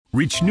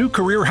Reach new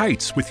career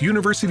heights with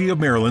University of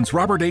Maryland's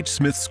Robert H.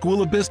 Smith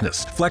School of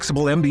Business.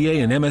 Flexible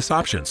MBA and MS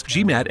options.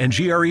 GMAT and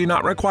GRE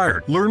not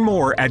required. Learn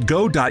more at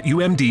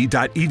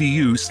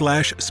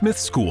go.umd.edu/Smith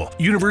School.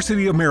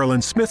 University of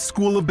Maryland Smith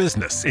School of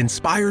Business.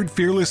 Inspired,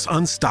 fearless,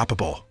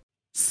 unstoppable.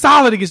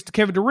 Solid against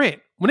Kevin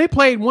Durant. When they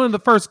played one of the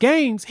first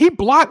games, he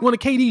blocked one of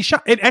KD's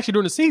shots. And actually,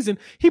 during the season,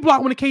 he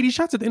blocked one of KD's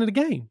shots at the end of the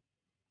game.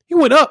 He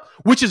went up,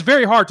 which is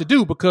very hard to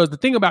do because the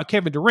thing about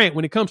Kevin Durant,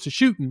 when it comes to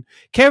shooting,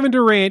 Kevin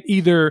Durant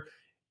either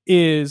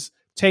is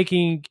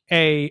taking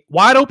a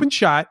wide open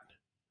shot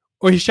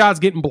or his shot's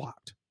getting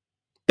blocked.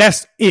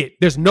 That's it.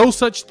 There's no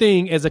such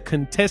thing as a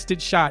contested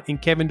shot in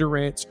Kevin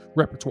Durant's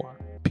repertoire,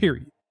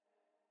 period.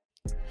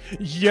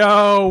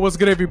 Yo, what's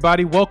good,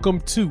 everybody?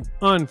 Welcome to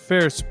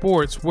Unfair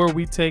Sports, where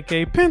we take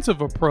a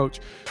pensive approach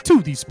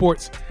to the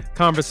sports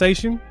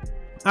conversation.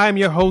 I'm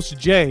your host,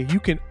 Jay. You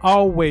can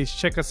always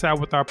check us out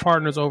with our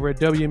partners over at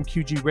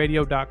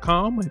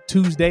WMQGradio.com on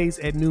Tuesdays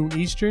at noon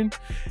Eastern,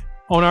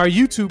 on our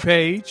YouTube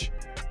page,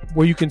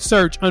 where you can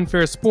search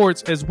Unfair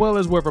Sports, as well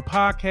as wherever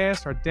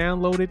podcasts are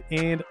downloaded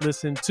and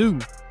listened to.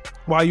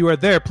 While you are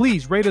there,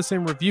 please rate us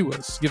and review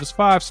us. Give us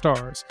 5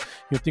 stars.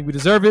 You think we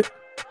deserve it?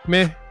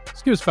 Meh,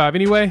 just give us 5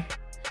 anyway.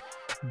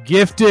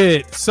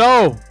 Gifted.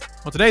 So,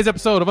 on today's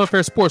episode of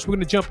Unfair Sports, we're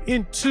going to jump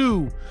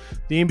into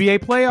the NBA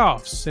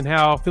playoffs and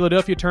how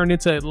Philadelphia turned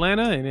into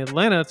Atlanta and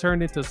Atlanta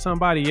turned into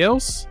somebody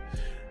else.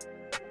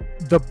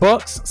 The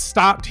Bucks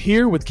stopped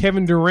here with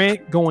Kevin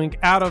Durant going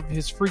out of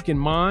his freaking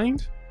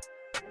mind.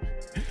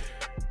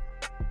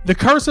 The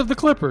curse of the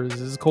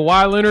Clippers is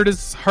Kawhi Leonard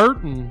is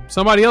hurt and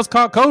somebody else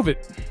caught COVID.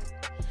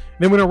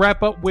 Then we're going to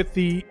wrap up with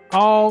the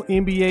all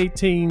NBA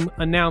team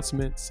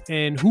announcements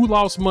and who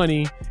lost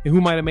money and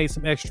who might have made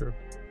some extra.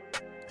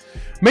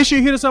 Make sure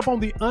you hit us up on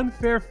the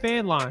Unfair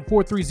Fan Line,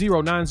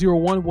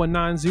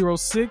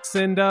 430-901-1906,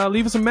 and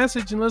leave us a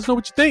message and let us know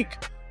what you think.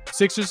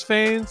 Sixers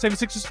fans,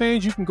 76ers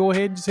fans, you can go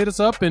ahead and just hit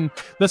us up and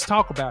let's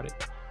talk about it.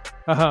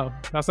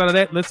 Outside of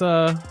that, let's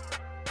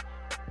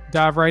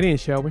dive right in,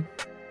 shall we?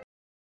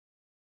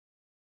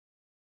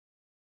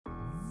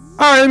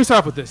 All right, let me start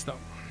off with this, though.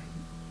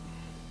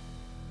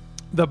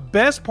 The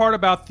best part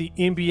about the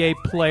NBA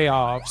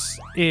playoffs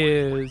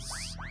is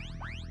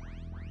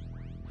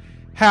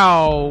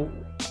how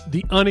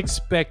the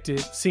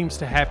unexpected seems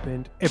to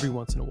happen every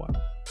once in a while.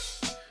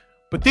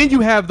 But then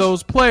you have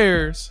those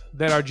players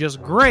that are just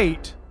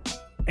great,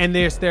 and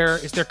it's their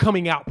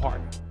coming out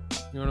party.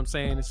 You know what I'm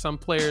saying? It's some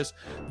players,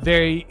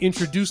 they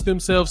introduce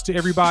themselves to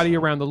everybody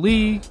around the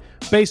league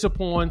based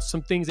upon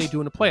some things they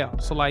do in the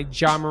playoffs. So like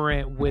Ja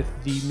Morant with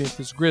the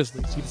Memphis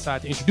Grizzlies. He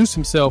decided to introduce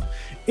himself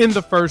in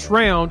the first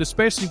round,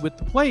 especially with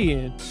the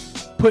play-in,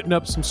 putting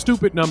up some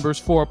stupid numbers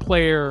for a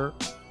player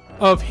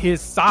of his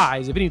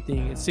size. If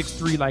anything, at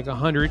 6'3", like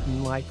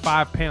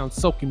 105 pounds,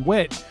 soaking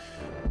wet.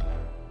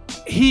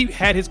 He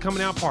had his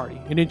coming out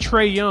party. And then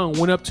Trae Young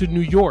went up to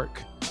New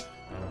York,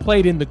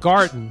 played in the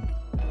Garden,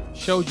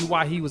 showed you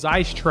why he was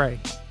Ice Trae,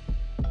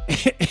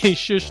 and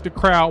shushed the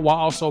crowd while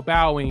also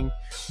bowing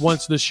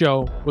once the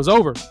show was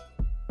over.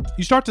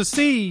 You start to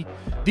see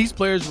these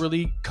players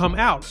really come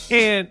out.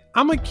 And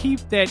I'm going to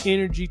keep that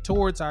energy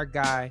towards our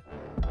guy,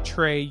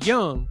 Trae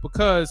Young,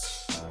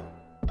 because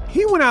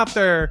he went out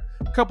there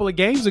a couple of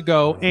games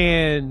ago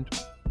and,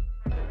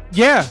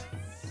 yeah,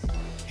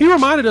 he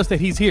reminded us that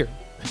he's here.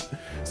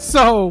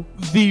 So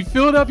the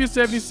Philadelphia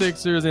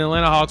 76ers and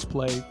Atlanta Hawks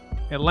played.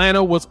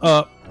 Philadelphia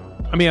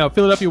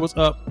was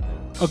up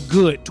a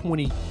good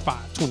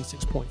 25,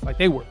 26 points. Like,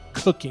 they were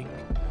cooking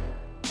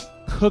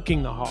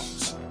the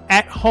Hawks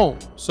at home.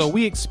 So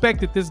we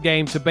expected this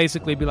game to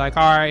basically be like,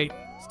 all right,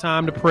 it's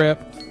time to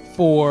prep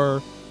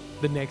for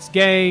the next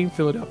game.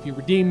 Philadelphia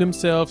redeemed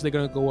themselves. They're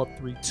going to go up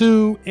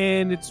 3-2,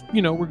 and it's,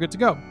 we're good to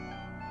go.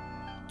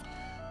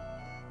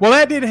 Well,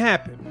 that didn't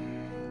happen.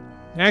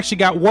 It actually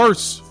got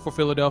worse for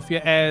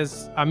Philadelphia.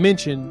 As I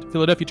mentioned,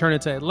 Philadelphia turned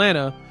into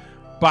Atlanta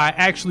by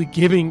actually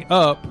giving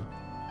up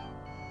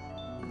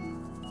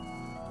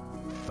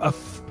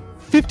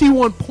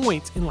 51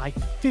 points in like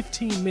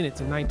 15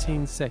 minutes and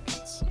 19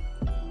 seconds.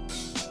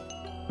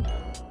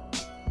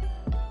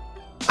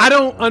 I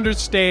don't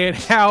understand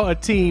how a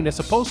team that's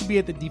supposed to be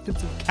at the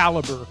defensive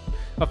caliber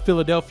of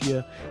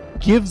Philadelphia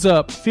gives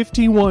up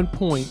 51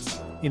 points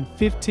in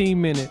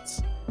 15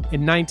 minutes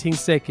and 19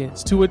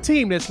 seconds to a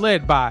team that's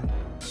led by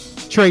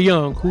Trae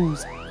Young,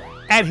 who's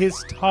at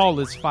his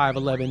tallest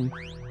 5'11",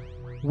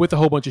 with a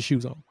whole bunch of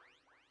shoes on.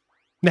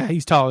 Now,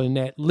 he's taller than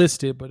that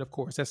listed, but of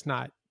course, that's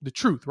not the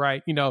truth,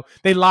 right?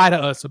 They lie to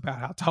us about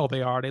how tall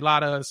they are. They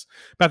lie to us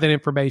about that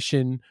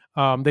information.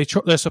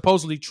 They're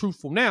supposedly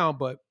truthful now,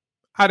 but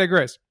I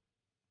digress.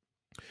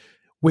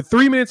 With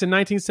 3 minutes and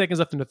 19 seconds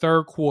left in the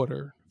third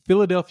quarter,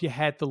 Philadelphia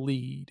had the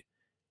lead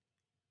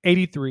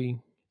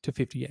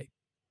 83-58.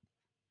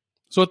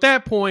 So at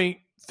that point,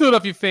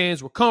 Philadelphia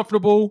fans were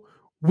comfortable.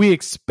 We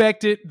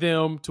expected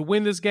them to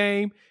win this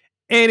game,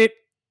 and it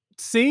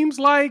seems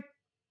like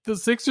the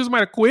Sixers might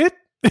have quit.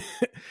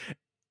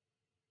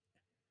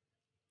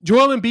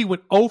 Joel Embiid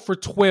went 0 for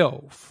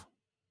 12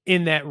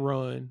 in that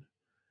run.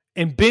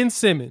 And Ben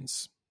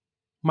Simmons,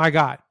 My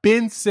God,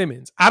 Ben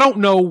Simmons. I don't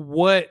know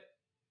what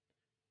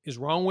is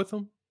wrong with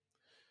him,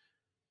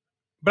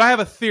 but I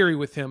have a theory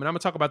with him, and I'm going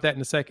to talk about that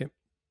in a second.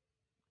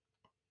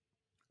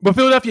 But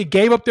Philadelphia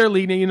gave up their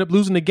lead and they ended up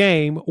losing the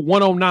game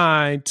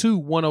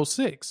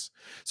 109-106.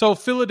 So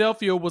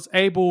Philadelphia was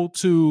able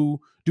to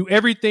do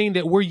everything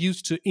that we're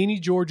used to any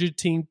Georgia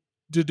team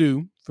to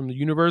do, from the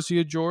University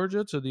of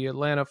Georgia to the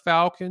Atlanta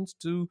Falcons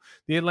to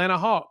the Atlanta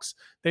Hawks.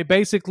 They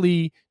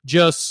basically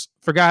just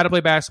forgot how to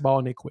play basketball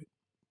and they quit.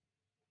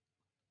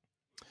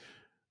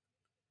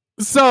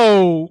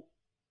 So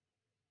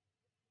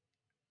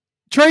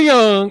Trae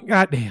Young,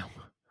 goddamn,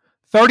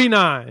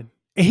 39,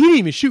 and he didn't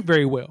even shoot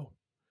very well.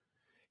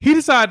 He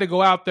decided to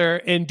go out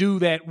there and do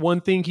that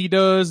one thing he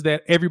does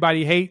that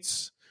everybody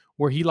hates,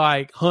 where he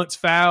like hunts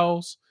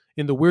fouls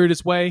in the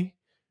weirdest way,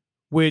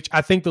 which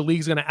I think the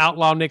league's going to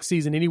outlaw next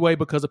season anyway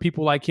because of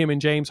people like him and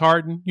James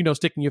Harden, you know,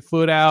 sticking your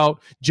foot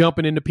out,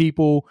 jumping into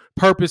people,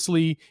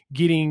 purposely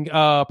getting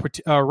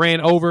ran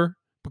over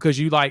because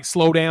you like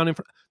slow down.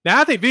 Now,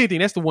 I think if anything,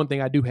 that's the one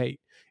thing I do hate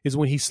is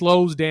when he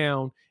slows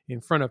down in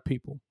front of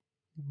people.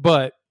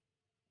 But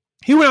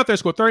he went out there,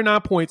 scored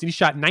 39 points, and he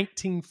shot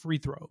 19 free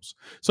throws.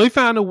 So he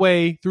found a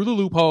way through the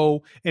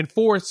loophole and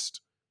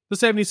forced the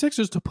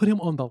 76ers to put him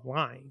on the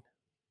line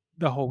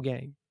the whole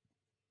game.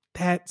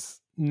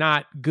 That's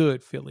not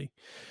good, Philly.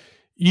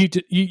 You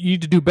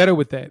need to do better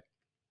with that.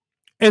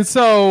 And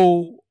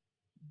so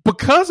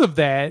because of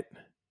that,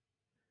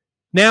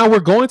 now we're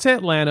going to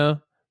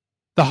Atlanta.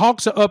 The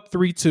Hawks are up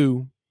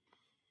 3-2.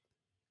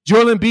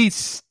 Joel Embiid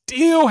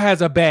still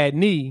has a bad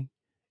knee,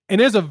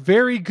 and there's a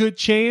very good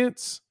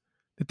chance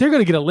that they're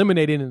going to get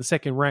eliminated in the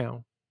second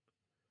round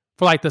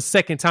for like the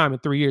second time in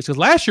 3 years. Because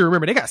last year,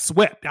 remember, they got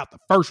swept out the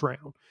first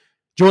round.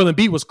 Joel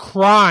Embiid was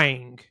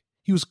crying.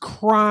 He was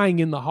crying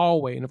in the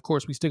hallway. And of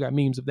course, we still got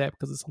memes of that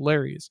because it's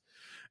hilarious.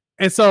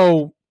 And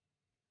so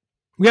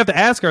we have to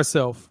ask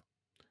ourselves,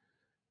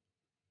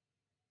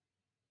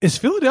 is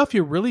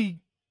Philadelphia really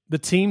the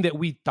team that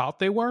we thought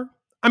they were?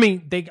 I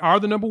mean, they are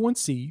the number one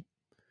seed.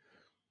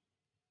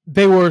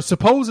 They were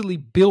supposedly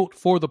built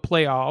for the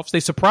playoffs.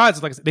 They surprised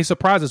us, like I said, they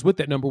surprised us with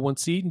that number one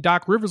seed. And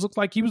Doc Rivers looked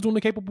like he was doing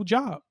a capable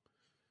job.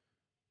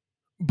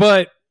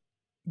 But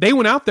they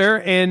went out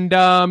there and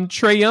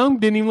Trae Young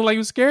didn't even look like he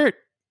was scared.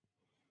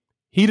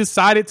 He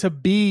decided to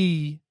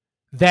be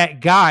that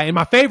guy. And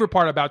my favorite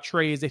part about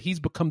Trae is that he's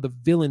become the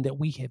villain that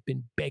we have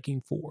been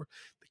begging for,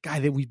 the guy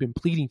that we've been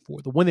pleading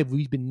for, the one that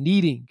we've been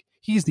needing.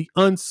 He's the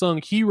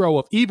unsung hero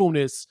of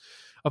evilness,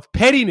 of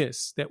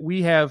pettiness that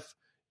we have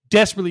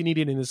desperately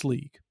needed in this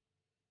league.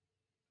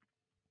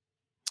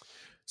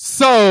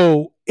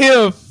 So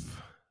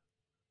if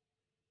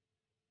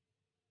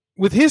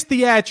with his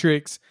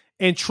theatrics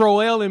and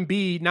Joel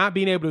Embiid not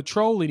being able to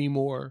troll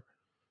anymore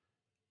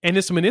and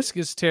this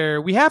meniscus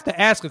tear, we have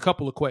to ask a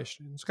couple of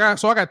questions.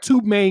 So I got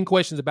two main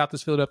questions about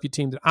this Philadelphia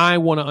team that I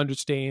want to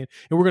understand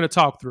and we're going to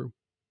talk through.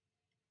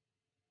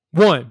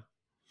 One,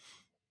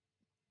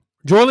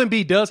 Joel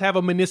Embiid does have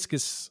a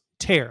meniscus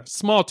tear,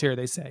 small tear,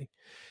 they say.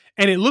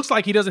 And it looks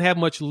like he doesn't have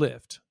much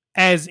lift,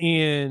 as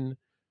in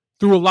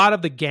through a lot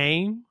of the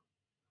game,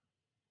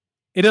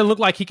 it doesn't look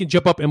like he can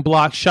jump up and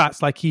block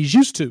shots like he's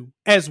used to,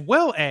 as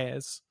well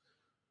as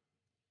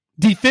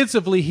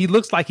defensively, he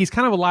looks like he's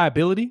kind of a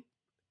liability.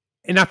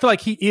 And I feel like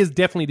he is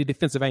definitely the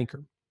defensive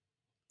anchor.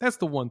 That's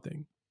the one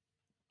thing.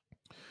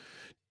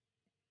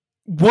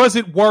 Was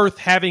it worth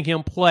having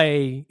him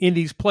play in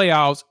these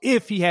playoffs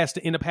if he has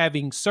to end up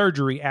having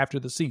surgery after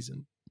the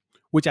season?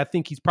 Which I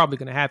think he's probably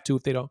going to have to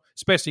if they don't,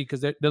 especially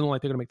because they don't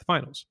like they're going to make the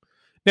finals.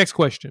 Next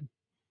question.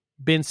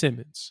 Ben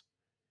Simmons.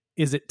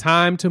 Is it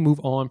time to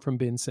move on from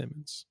Ben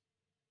Simmons?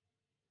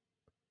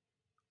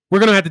 We're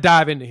going to have to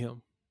dive into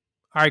him.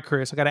 All right,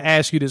 Chris, I got to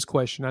ask you this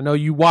question. I know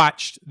you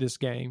watched this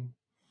game,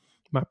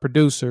 my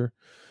producer.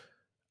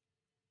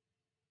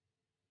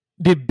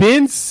 Did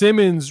Ben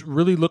Simmons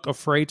really look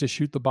afraid to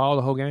shoot the ball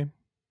the whole game?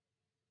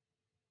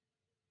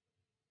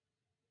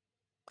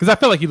 Because I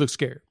felt like he looked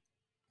scared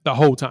the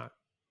whole time.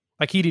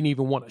 Like he didn't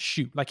even want to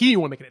shoot. Like he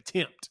didn't want to make an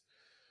attempt.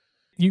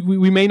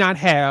 We may not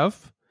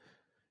have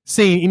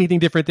seen anything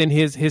different than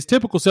his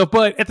typical self,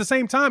 but at the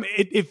same time,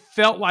 it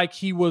felt like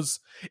he was,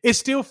 it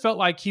still felt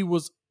like he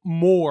was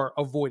more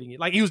avoiding it.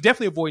 Like he was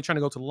definitely avoiding trying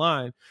to go to the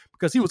line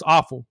because he was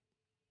awful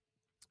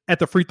at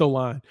the free throw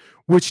line,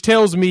 which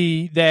tells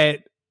me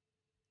that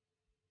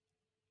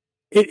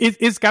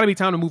it's got to be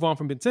time to move on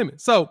from Ben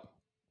Simmons. So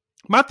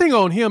my thing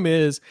on him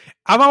is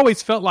I've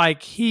always felt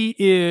like he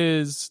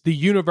is the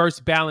universe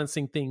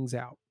balancing things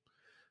out.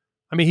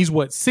 I mean, he's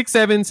what,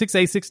 6'7",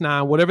 6'8",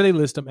 6'9", whatever they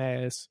list him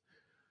as.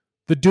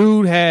 The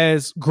dude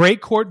has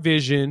great court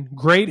vision,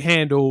 great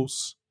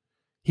handles.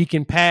 He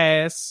can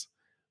pass.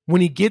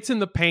 When he gets in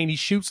the paint, he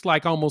shoots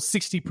like almost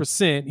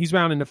 60%. He's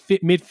around in the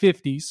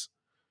mid-50s.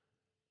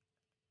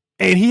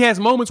 And he has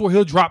moments where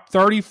he'll drop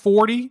 30,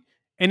 40,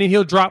 and then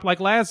he'll drop like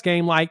last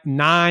game, like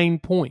 9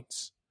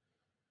 points.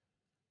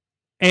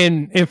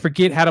 And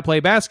forget how to play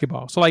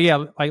basketball. So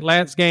like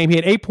last game, he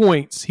had 8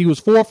 points. He was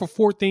 4 for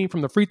 14 from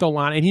the free throw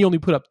line, and he only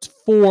put up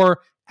 4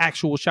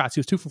 actual shots. He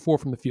was 2 for 4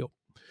 from the field.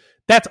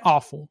 That's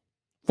awful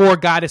for a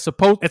guy that's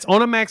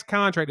on a max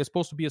contract, that's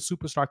supposed to be a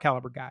superstar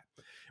caliber guy,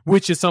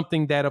 which is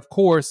something that, of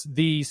course,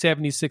 the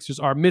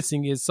 76ers are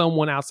missing, is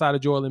someone outside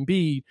of Joel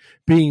Embiid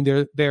being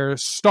their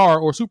star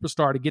or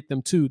superstar to get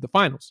them to the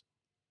finals.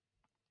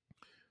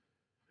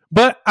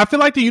 But I feel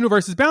like the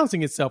universe is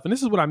balancing itself, and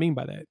this is what I mean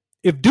by that.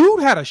 If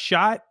dude had a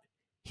shot,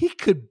 he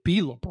could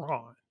be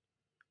LeBron.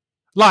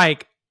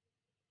 Like,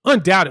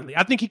 undoubtedly.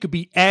 I think he could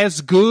be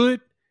as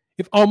good,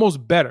 if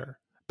almost better,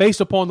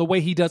 based upon the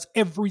way he does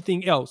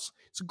everything else.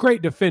 He's a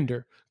great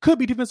defender. Could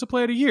be Defensive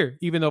Player of the Year,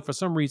 even though for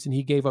some reason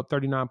he gave up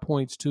 39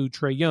 points to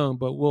Trae Young,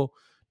 but we'll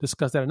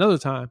discuss that another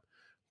time.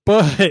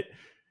 But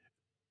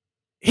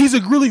he's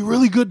a really,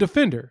 really good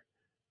defender.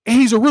 And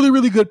he's a really,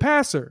 really good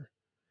passer.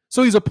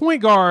 So he's a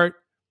point guard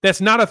that's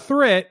not a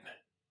threat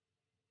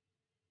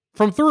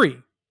from three,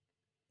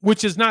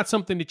 which is not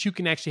something that you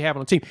can actually have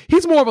on a team.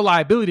 He's more of a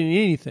liability than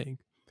anything,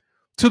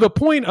 to the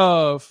point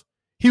of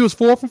he was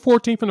 4 from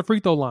 14 from the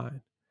free throw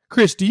line.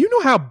 Chris, do you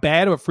know how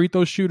bad of a free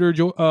throw shooter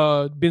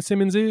Ben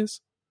Simmons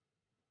is?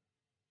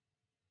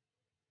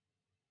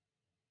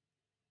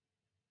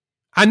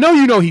 I know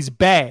you know he's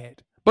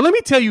bad, but let me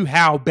tell you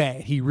how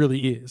bad he really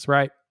is,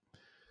 right?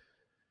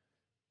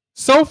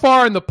 So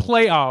far in the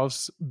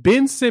playoffs,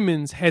 Ben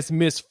Simmons has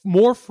missed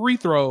more free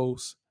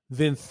throws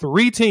than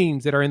 3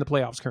 teams that are in the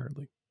playoffs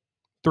currently.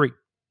 3.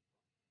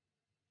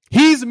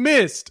 He's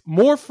missed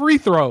more free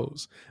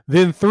throws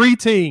than 3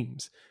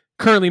 teams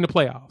currently in the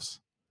playoffs.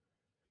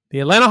 The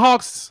Atlanta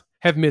Hawks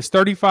have missed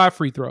 35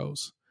 free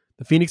throws.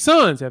 The Phoenix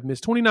Suns have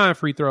missed 29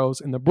 free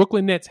throws, and the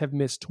Brooklyn Nets have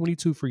missed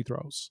 22 free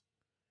throws.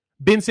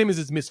 Ben Simmons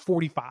has missed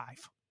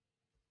 45.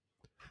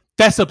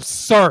 That's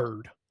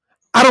absurd.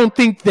 I don't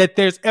think that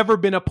there's ever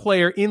been a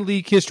player in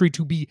league history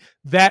to be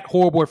that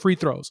horrible at free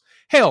throws.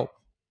 Hell,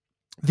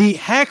 the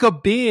hack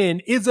of Ben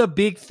is a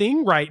big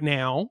thing right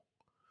now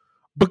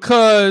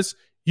because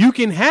you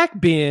can hack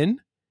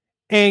Ben,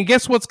 and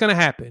guess what's going to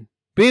happen?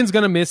 Ben's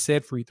going to miss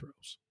said free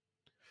throws.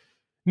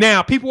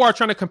 Now, people are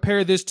trying to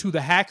compare this to the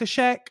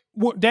Hack-a-Shaq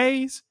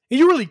days, and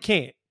you really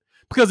can't.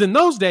 Because in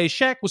those days,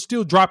 Shaq was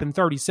still dropping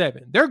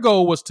 37. Their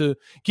goal was to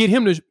get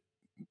him to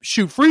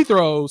shoot free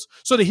throws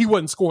so that he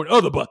wasn't scoring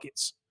other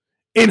buckets,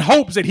 in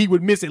hopes that he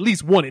would miss at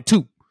least 1 and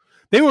 2.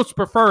 They was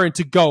preferring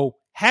to go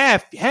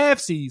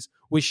halfsies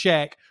with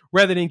Shaq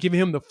rather than giving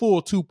him the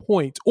full 2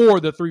 points or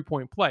the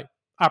 3-point play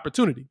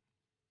opportunity.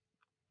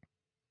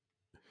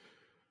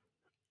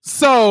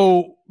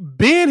 So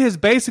Ben has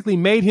basically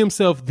made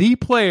himself the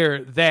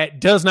player that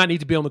does not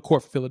need to be on the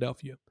court for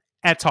Philadelphia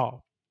at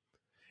all.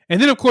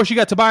 And then, of course, you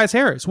got Tobias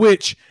Harris,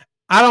 which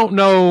I don't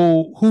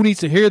know who needs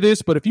to hear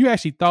this, but if you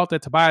actually thought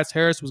that Tobias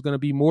Harris was going to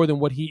be more than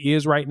what he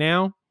is right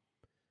now,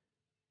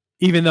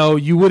 even though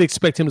you would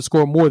expect him to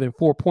score more than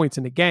 4 points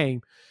in the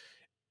game,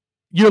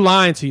 you're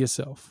lying to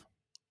yourself.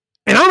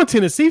 And I'm a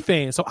Tennessee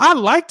fan, so I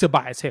like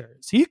Tobias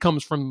Harris. He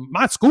comes from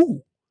my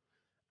school.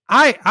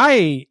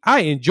 I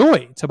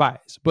enjoy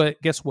Tobias, but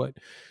guess what?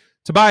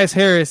 Tobias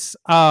Harris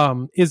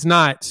is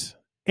not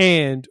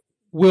and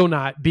will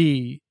not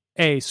be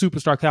a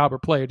superstar caliber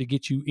player to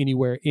get you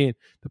anywhere in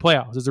the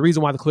playoffs. There's a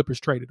reason why the Clippers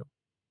traded him.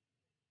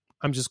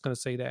 I'm just going to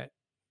say that.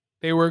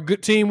 They were a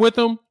good team with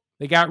him.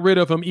 They got rid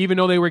of him. Even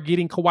though they were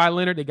getting Kawhi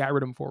Leonard, they got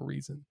rid of him for a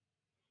reason.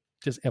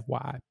 Just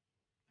FYI.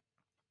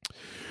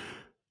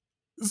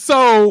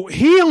 So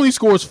he only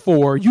scores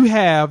 4. You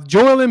have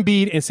Joel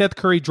Embiid and Seth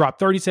Curry drop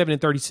 37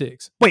 and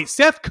 36. Wait,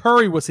 Seth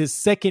Curry was his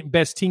second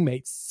best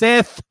teammate.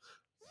 Seth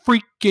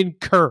freaking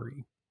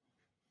Curry.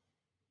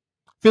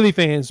 Philly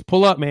fans,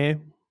 pull up,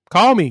 man.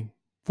 Call me.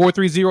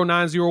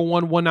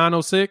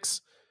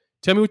 430-901-1906.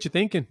 Tell me what you're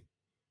thinking.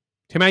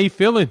 Tell me how you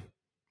feeling.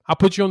 I'll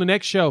put you on the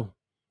next show.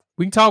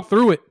 We can talk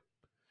through it.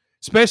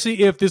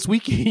 Especially if this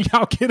weekend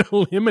y'all get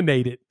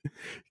eliminated.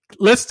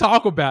 Let's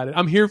talk about it.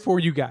 I'm here for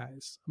you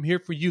guys. I'm here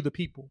for you, the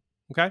people.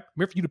 Okay? I'm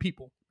here for you, the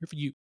people. I'm here for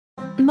you.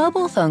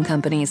 Mobile phone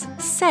companies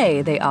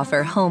say they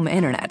offer home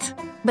internet.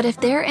 But if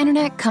their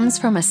internet comes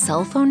from a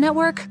cell phone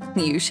network,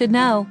 you should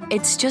know.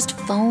 It's just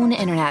phone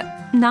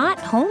internet, not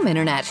home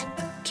internet.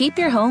 Keep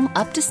your home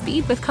up to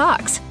speed with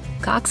Cox.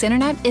 Cox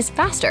internet is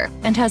faster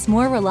and has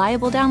more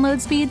reliable download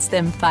speeds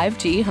than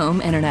 5G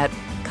home internet.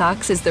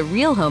 Cox is the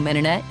real home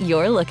internet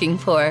you're looking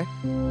for.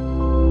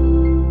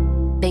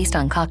 Based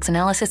on Cox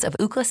analysis of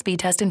Ookla speed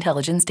test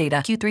intelligence data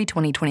Q3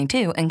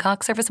 2022 and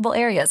Cox serviceable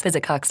areas,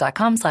 visit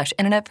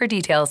cox.com/internet for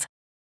details.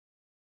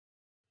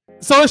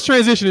 So let's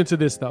transition into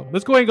this, though.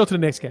 Let's go ahead and go to the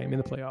next game in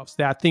the playoffs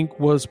that I think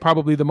was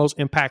probably the most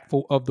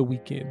impactful of the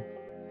weekend.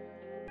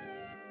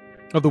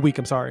 Of the week,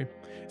 I'm sorry.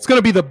 It's going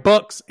to be the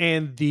Bucks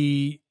and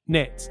the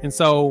Nets. And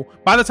so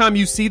by the time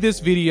you see this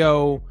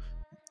video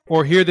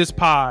or hear this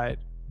pod,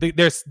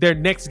 their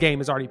next game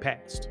is already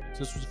passed. So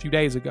this was a few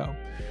days ago,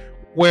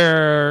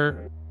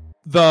 where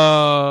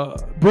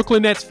the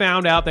Brooklyn Nets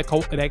found out that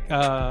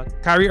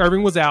Kyrie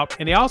Irving was out,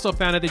 and they also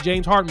found out that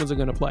James Harden wasn't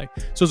going to play.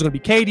 So it's going to be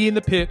KD and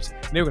the Pips,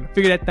 and they were going to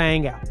figure that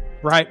thing out,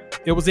 right?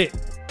 It was it.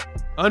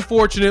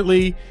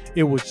 Unfortunately,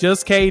 it was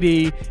just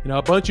KD and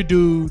a bunch of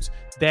dudes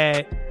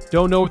that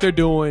don't know what they're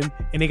doing,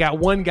 and they got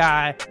one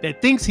guy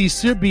that thinks he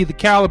should be the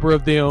caliber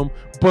of them,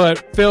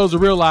 but fails to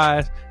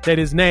realize that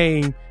his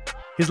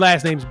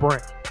last name's Brown.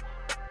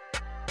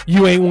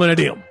 You ain't one of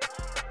them.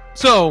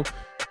 So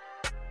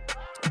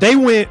they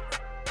went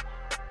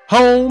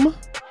home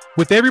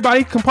with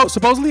everybody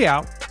supposedly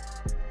out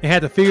and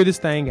had to figure this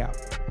thing out.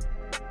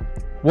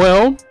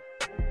 Well,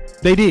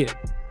 they did.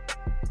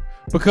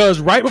 Because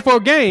right before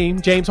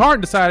game, James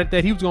Harden decided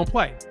that he was going to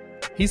play.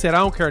 He said, I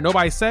don't care what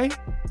nobody say,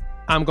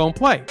 I'm going to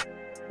play.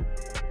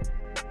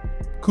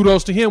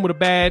 Kudos to him with a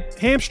bad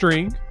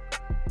hamstring.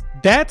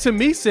 That to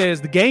me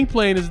says the game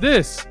plan is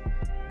this.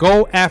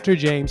 Go after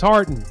James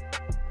Harden.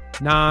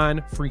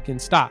 Non-freaking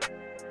stop.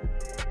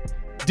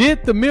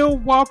 Did the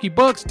Milwaukee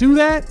Bucks do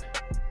that?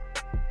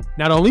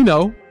 Not only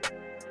no,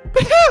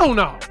 but hell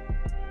no.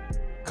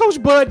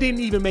 Coach Bud didn't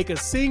even make a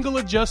single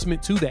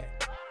adjustment to that.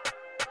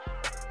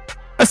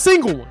 A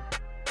single one.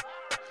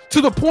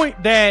 To the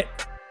point that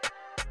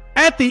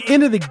at the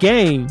end of the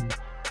game,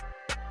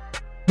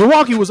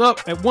 Milwaukee was up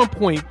at 1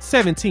 point,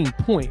 17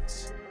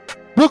 points.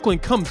 Brooklyn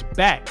comes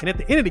back, and at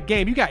the end of the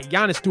game, you got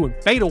Giannis doing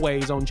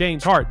fadeaways on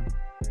James Harden.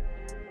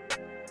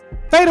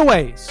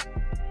 Fadeaways.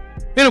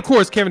 And of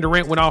course, Kevin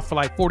Durant went off for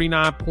like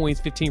 49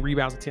 points, 15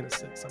 rebounds, and 10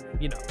 assists. I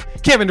mean,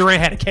 Kevin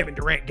Durant had a Kevin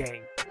Durant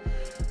game.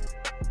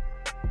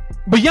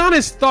 But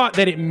Giannis thought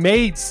that it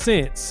made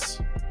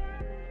sense.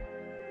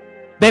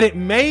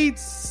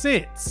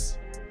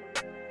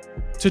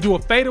 To do a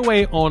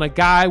fadeaway on a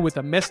guy with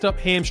a messed up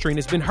hamstring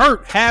that's been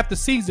hurt half the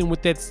season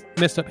with that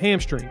messed up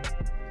hamstring.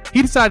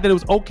 He decided that it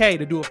was okay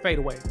to do a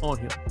fadeaway on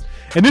him.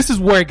 And this is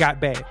where it got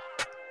bad.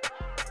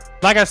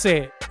 Like I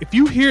said, if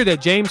you hear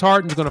that James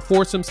Harden is going to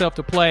force himself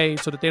to play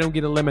so that they don't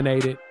get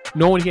eliminated,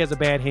 knowing he has a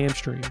bad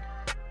hamstring,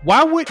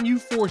 why wouldn't you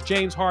force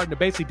James Harden to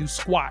basically do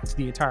squats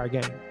the entire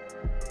game?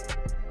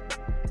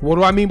 What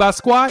do I mean by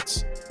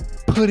squats?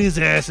 Put his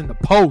ass in the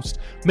post.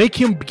 Make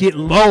him get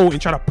low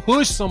and try to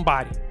push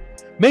somebody.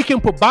 Make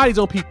him put bodies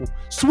on people.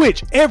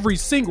 Switch every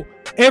single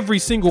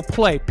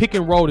play, pick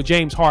and roll to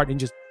James Harden and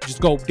just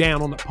go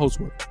down on the post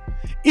with him.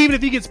 Even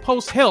if he gets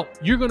post help,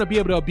 you're going to be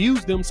able to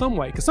abuse them some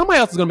way because somebody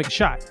else is going to make a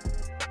shot.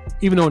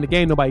 Even though in the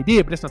game nobody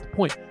did, but that's not the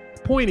point.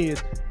 The point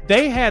is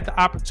they had the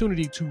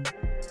opportunity to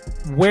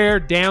wear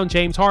down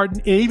James Harden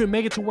and even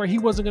make it to where he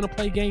wasn't going to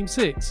play Game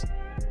 6.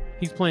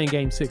 He's playing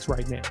Game 6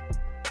 right now.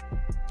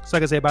 So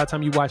like I said, by the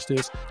time you watch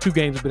this, 2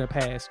 games have been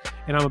passed,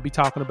 and I'm going to be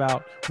talking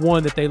about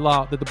one that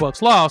that the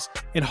Bucks lost,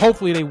 and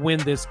hopefully they win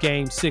this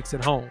Game 6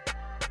 at home,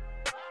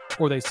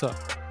 or they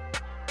suck.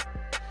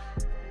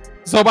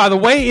 So by the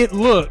way it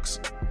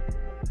looks,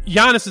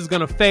 Giannis is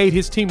going to fade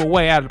his team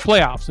away out of the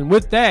playoffs, and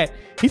with that,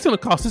 he's going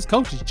to cost his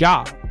coach his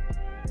job.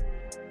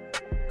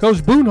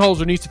 Coach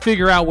Budenholzer needs to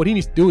figure out what he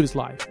needs to do with his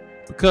life,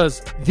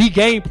 because the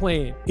game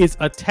plan is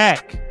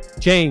attack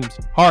James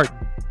Harden.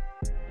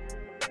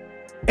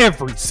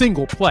 Every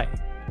single play.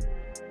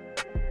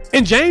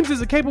 And James is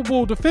a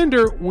capable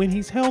defender when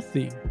he's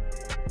healthy.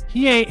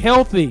 He ain't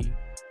healthy.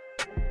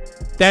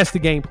 That's the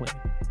game plan.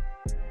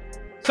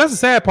 So that's the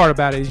sad part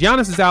about it is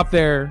Giannis is out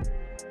there.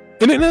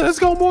 And then let's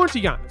go more into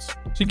Giannis.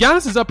 So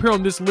Giannis is up here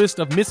on this list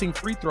of missing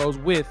free throws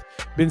with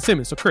Ben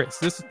Simmons. So Chris,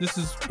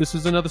 this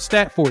is another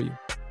stat for you.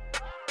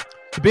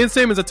 So Ben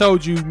Simmons, I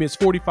told you, missed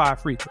 45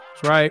 free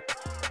throws, right?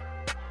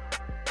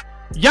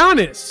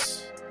 Giannis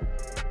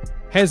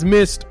has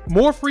missed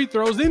more free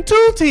throws than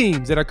 2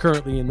 teams that are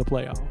currently in the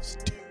playoffs.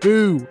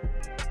 2.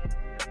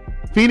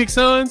 Phoenix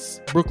Suns,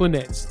 Brooklyn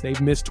Nets.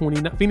 They've missed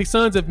 29. Phoenix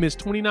Suns have missed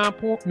 29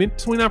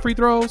 free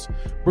throws.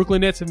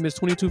 Brooklyn Nets have missed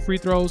 22 free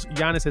throws.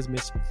 Giannis has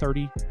missed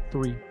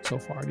 33 so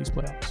far in these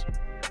playoffs.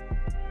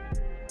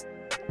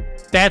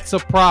 That's a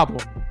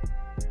problem.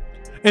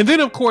 And then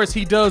of course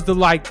he does the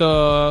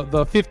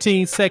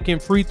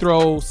 15-second free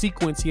throw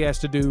sequence he has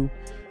to do.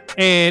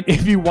 And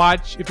if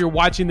you're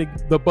watching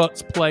the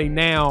Bucks play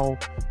now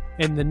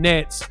and the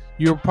Nets,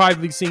 you're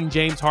probably seeing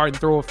James Harden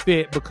throw a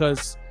fit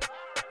because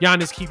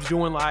Giannis keeps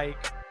doing like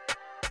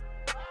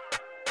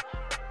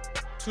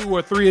 2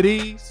 or 3 of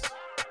these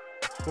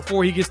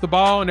before he gets the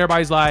ball, and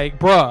everybody's like,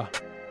 bruh,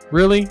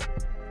 really?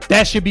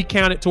 That should be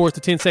counted towards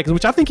the 10 seconds,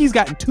 which I think he's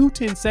gotten 2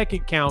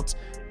 10-second counts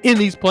in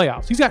these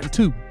playoffs. He's gotten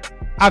 2.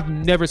 I've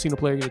never seen a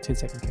player get a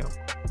 10-second count,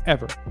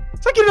 ever.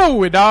 So get it over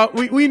with, dog.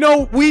 We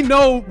know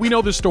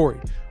the story.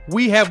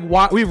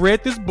 We've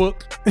read this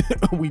book.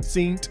 We've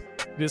seen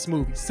this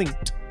movie.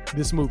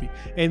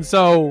 And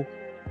so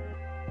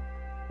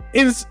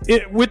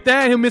with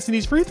that, him missing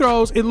these free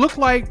throws, it looked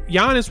like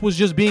Giannis was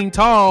just being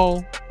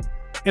tall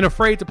and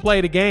afraid to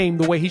play the game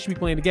the way he should be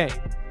playing the game.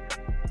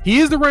 He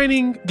is the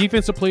reigning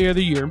defensive player of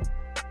the year.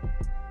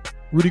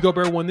 Rudy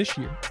Gobert won this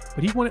year,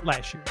 but he won it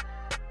last year.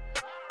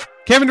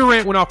 Kevin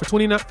Durant went off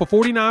for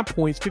 49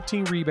 points,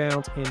 15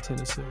 rebounds, and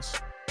 10 assists.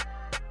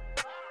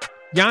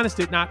 Giannis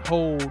did not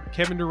hold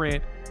Kevin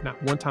Durant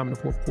not one time in the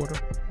fourth quarter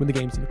when the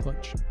game's in the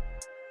clutch.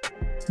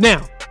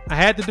 Now, I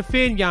had to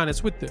defend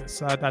Giannis with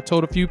this. I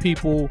told a few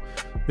people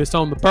this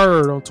on the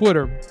Bird on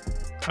Twitter.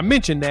 I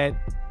mentioned that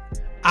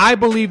I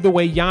believe the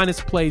way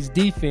Giannis plays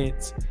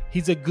defense,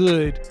 he's a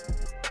good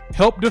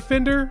help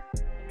defender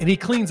and he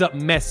cleans up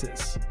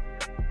messes.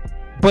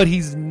 But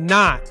he's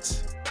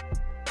not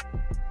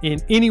in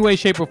any way,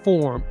 shape, or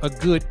form a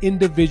good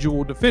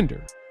individual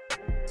defender.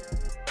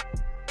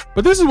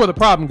 But this is where the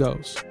problem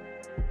goes.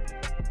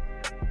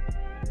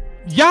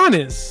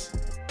 Giannis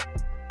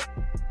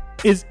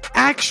is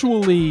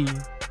actually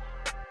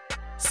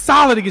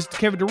solid against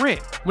Kevin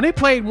Durant. When they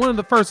played one of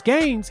the first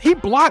games, he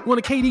blocked one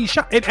of KD's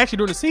shots. Actually,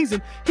 during the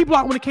season, he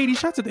blocked one of KD's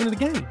shots at the end of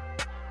the game.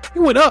 He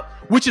went up,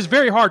 which is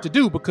very hard to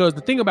do because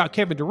the thing about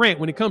Kevin Durant,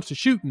 when it comes to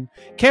shooting,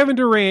 Kevin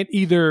Durant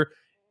either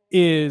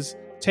is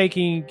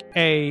taking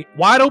a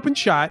wide open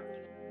shot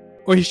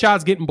or his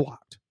shot's getting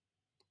blocked.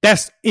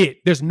 That's it.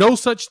 There's no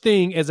such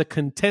thing as a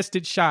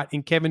contested shot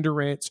in Kevin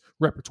Durant's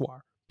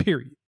repertoire,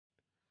 period.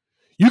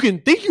 You can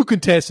think you're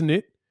contesting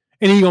it,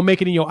 and he's going to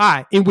make it in your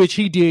eye, in which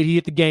he did. He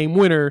hit the game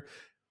winner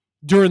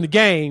during the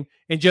game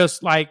and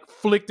just like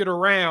flicked it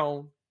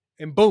around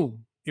and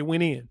boom, it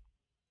went in.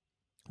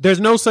 There's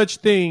no such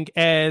thing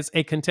as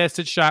a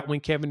contested shot when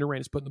Kevin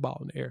Durant is putting the ball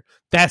in the air.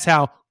 That's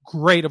how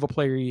great of a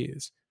player he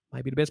is.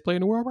 Might be the best player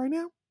in the world right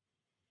now.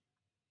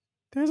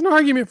 There's an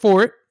argument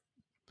for it.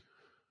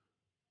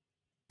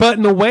 But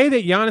in the way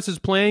that Giannis is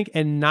playing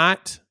and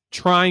not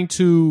trying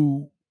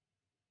to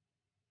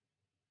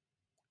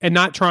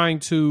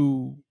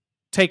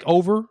take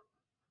over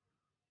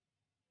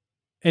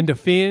and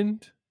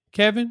defend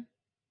Kevin,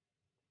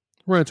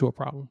 run into a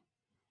problem.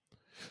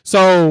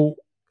 So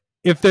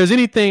if there's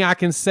anything I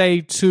can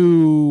say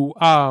to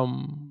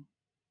our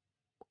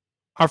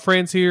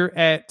friends here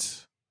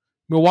at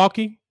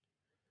Milwaukee,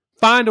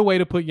 find a way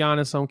to put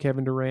Giannis on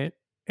Kevin Durant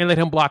and let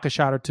him block a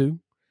shot or two.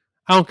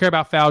 I don't care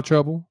about foul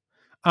trouble.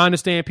 I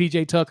understand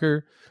PJ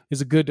Tucker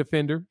is a good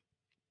defender,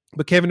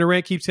 but Kevin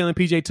Durant keeps telling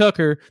PJ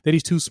Tucker that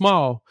he's too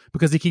small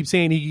because he keeps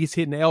saying he gets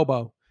hit in the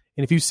elbow.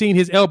 And if you've seen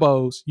his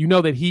elbows, you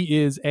know that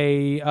he is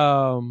he's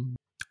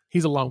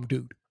a long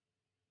dude.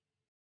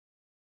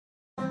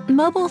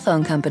 Mobile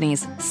phone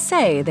companies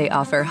say they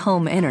offer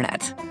home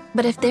internet.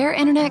 But if their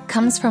internet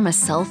comes from a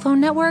cell phone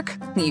network,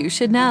 you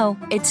should know.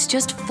 It's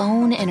just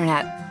phone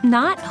internet,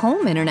 not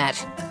home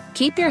internet.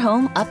 Keep your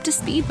home up to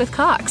speed with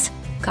Cox.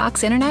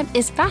 Cox internet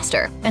is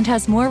faster and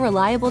has more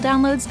reliable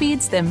download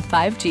speeds than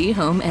 5G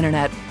home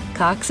internet.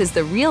 Cox is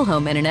the real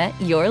home internet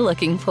you're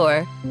looking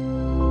for.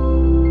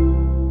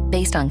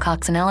 Based on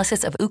Cox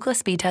analysis of Ookla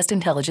speed test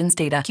intelligence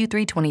data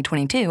Q3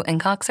 2022 and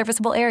Cox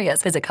serviceable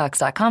areas, visit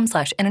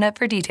cox.com/internet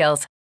for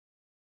details.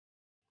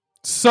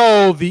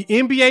 So the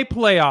NBA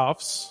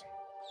playoffs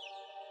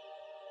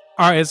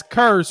are as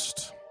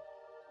cursed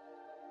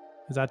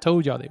as I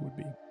told y'all they would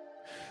be.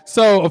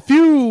 So a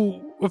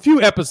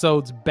few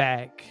episodes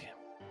back,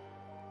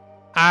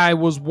 I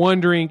was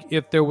wondering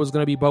if there was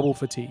going to be bubble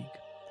fatigue.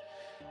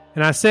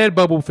 And I said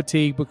bubble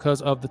fatigue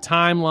because of the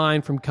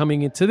timeline from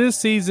coming into this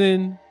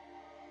season,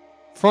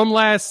 from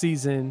last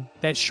season,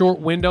 that short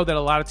window that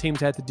a lot of teams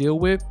had to deal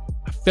with.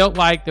 I felt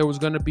like there was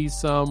going to be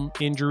some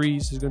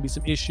injuries, there's going to be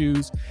some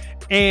issues.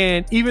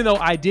 And even though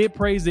I did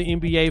praise the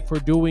NBA for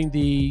doing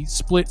the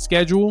split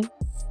schedule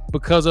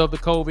because of the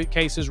COVID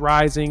cases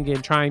rising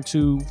and trying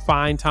to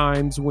find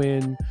times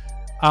when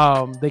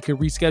they could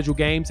reschedule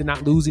games and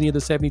not lose any of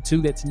the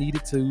 72 that's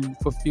needed to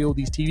fulfill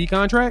these TV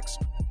contracts,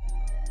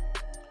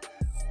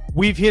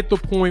 we've hit the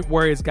point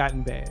where it's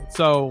gotten bad.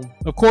 So,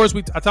 of course,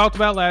 I talked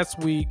about last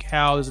week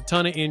how there's a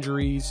ton of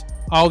injuries.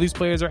 All these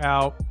players are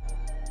out.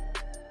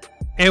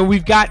 And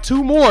we've got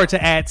two more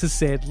to add to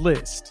said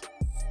list.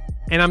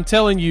 And I'm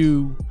telling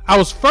you, I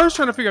was first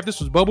trying to figure out if this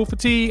was bubble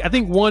fatigue. I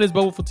think one is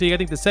bubble fatigue. I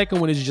think the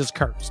second one is just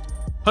cursed.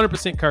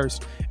 100%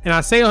 cursed. And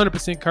I say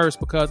 100% cursed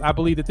because I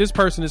believe that this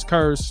person is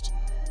cursed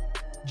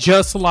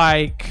just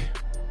like...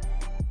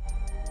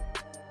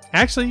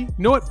 Actually, you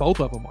know what? Both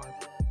of them are.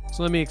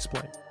 So let me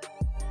explain.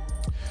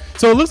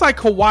 So it looks like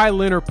Kawhi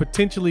Leonard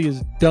potentially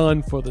is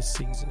done for the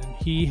season.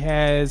 He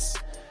has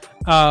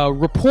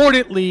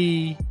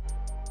reportedly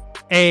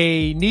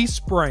a knee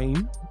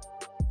sprain.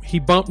 He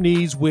bumped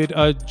knees with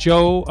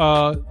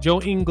Joe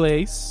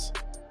Ingles,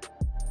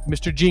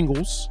 Mr.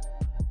 Jingles,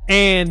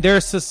 and they're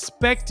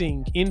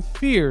suspecting, in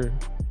fear,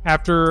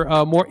 after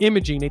more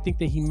imaging, they think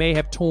that he may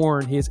have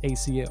torn his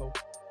ACL,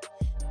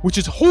 which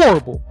is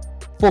horrible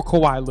for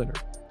Kawhi Leonard.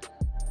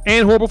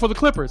 And horrible for the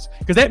Clippers,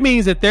 because that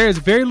means that there is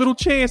very little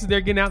chance that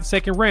they're getting out the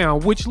second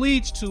round, which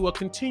leads to a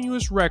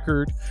continuous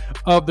record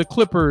of the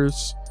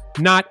Clippers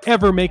not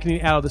ever making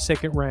it out of the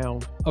second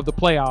round of the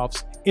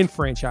playoffs in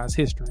franchise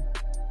history.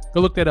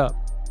 Go look that up.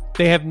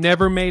 They have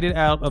never made it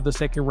out of the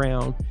second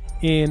round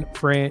in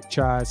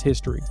franchise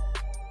history.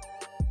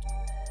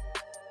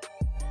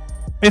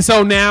 And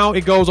so now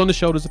it goes on the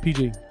shoulders of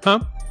PG. Huh?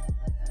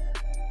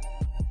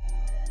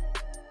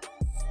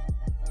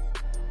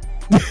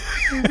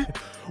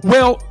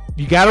 Well,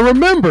 you got to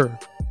remember,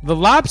 the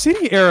Lob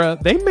City era,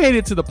 they made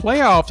it to the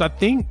playoffs, I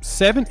think,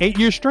 7-8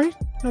 years straight.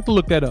 I have to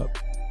look that up.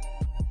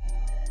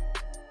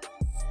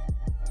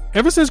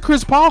 Ever since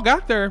Chris Paul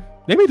got there,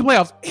 they made the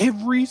playoffs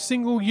every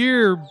single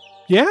year.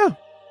 Yeah.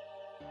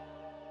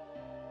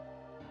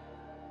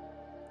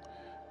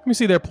 Let me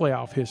see their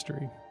playoff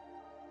history.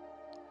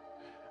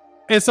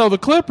 And so the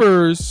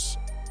Clippers,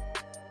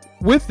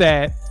 with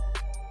that,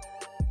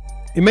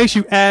 it makes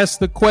you ask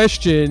the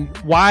question,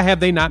 why have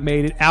they not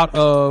made it out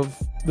of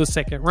the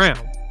second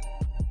round?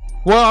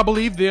 Well, I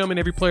believe them and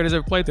every player that's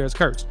ever played there is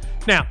cursed.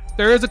 Now,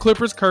 there is a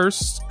Clippers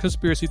curse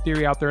conspiracy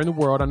theory out there in the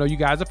world. I know you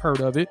guys have heard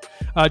of it.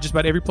 Just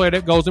about every player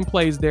that goes and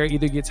plays there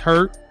either gets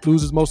hurt,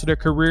 loses most of their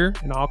career,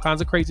 and all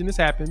kinds of craziness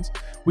happens.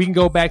 We can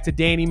go back to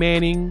Danny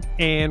Manning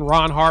and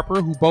Ron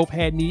Harper, who both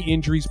had knee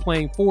injuries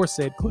playing for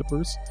said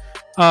Clippers,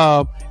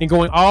 and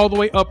going all the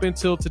way up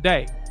until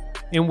today,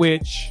 in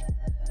which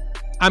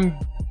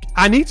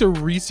I need to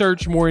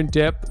research more in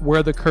depth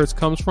where the curse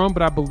comes from,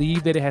 but I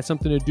believe that it has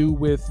something to do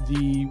with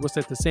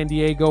the San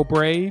Diego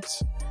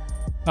Braves,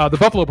 the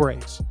Buffalo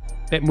Braves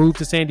that moved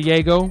to San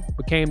Diego,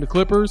 became the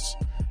Clippers,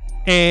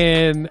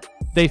 and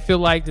they feel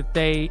like that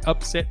they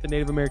upset the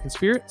Native American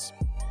spirits,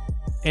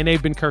 and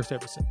they've been cursed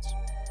ever since.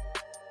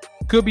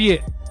 Could be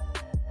it.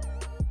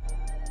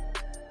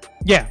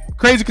 Yeah,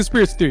 crazy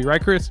conspiracy theory,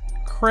 right, Chris?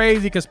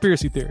 Crazy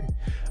conspiracy theory.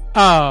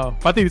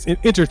 I think it's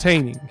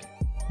entertaining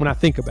when I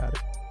think about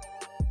it.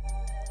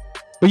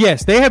 But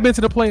yes, they have been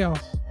to the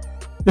playoffs.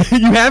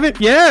 You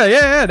haven't?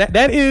 Yeah.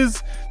 That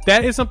is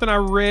something I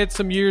read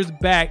some years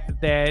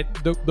back, that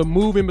the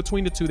move in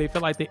between the two, they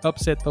felt like they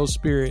upset those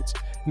spirits,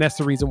 and that's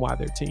the reason why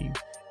their team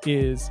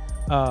is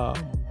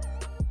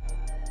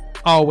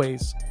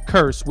always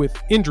cursed with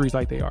injuries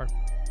like they are.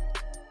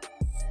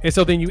 And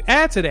so then you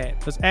add to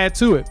that, let's add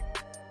to it,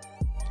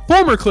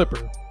 former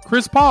Clipper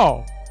Chris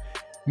Paul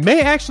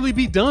may actually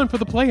be done for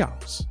the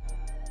playoffs,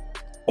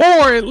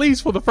 or at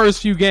least for the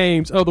first few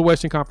games of the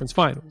Western Conference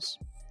Finals.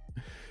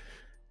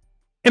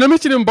 And I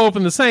mention them both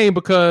in the same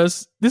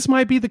because this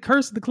might be the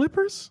curse of the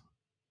Clippers.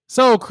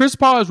 So Chris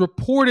Paul is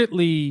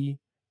reportedly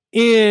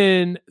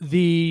in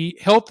the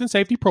health and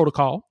safety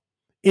protocol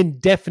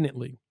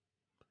indefinitely.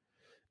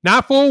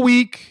 Not for a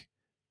week,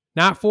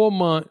 not for a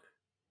month,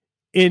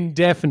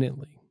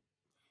 indefinitely.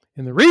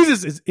 And the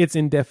reason it's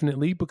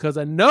indefinitely because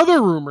another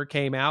rumor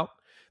came out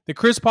that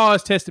Chris Paul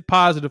has tested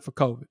positive for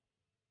COVID.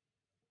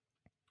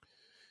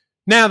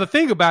 Now, the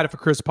thing about it for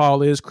Chris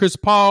Paul is Chris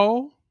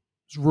Paul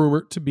is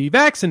rumored to be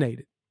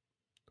vaccinated.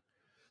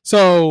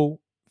 So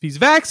if he's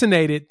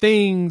vaccinated,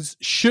 things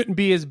shouldn't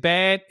be as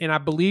bad. And I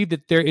believe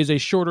that there is a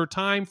shorter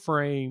time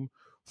frame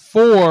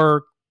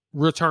for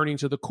returning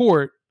to the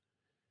court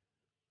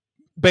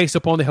based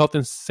upon the health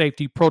and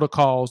safety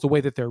protocols, the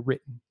way that they're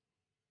written.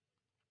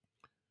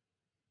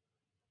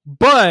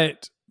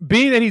 But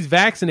being that he's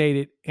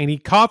vaccinated and he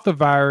caught the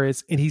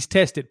virus and he's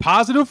tested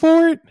positive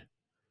for it,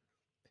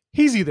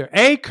 he's either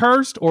A,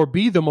 cursed, or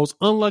B, the most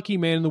unlucky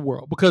man in the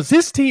world, because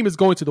his team is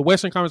going to the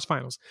Western Conference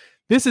Finals.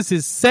 This is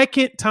his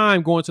second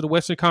time going to the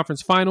Western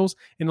Conference Finals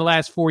in the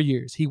last 4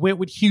 years. He went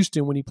with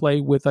Houston when he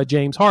played with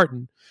James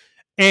Harden.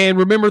 And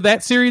remember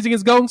that series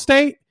against Golden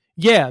State?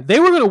 Yeah, they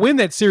were going to win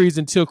that series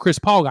until Chris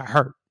Paul got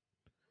hurt.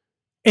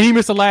 And he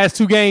missed the last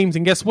 2 games,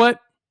 and guess what?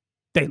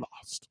 They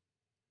lost.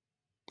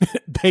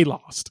 They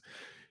lost.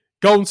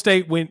 Golden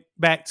State went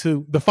back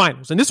to the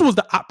finals. And this was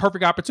the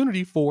perfect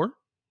opportunity for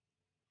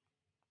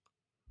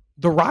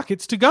the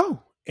Rockets to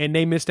go, and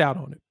they missed out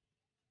on it.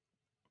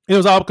 And it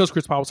was all because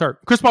Chris Paul was hurt.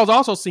 Chris Paul's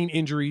also seen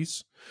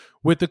injuries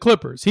with the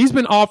Clippers. He's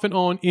been off and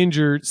on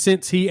injured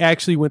since he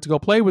actually went to go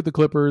play with the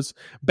Clippers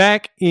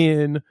back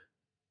in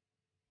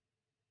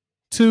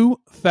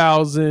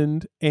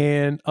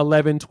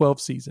 2011-12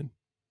 season.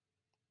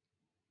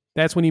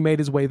 That's when he made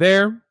his way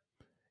there.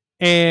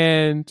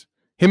 And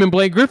him and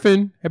Blake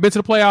Griffin have been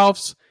to the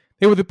playoffs.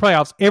 They were the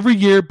playoffs every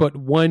year but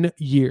 1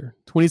 year,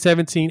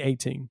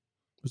 2017-18. It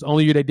was the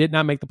only year they did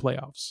not make the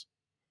playoffs.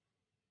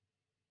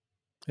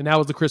 And that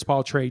was the Chris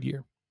Paul trade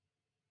year.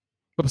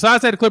 But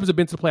besides that, the Clippers have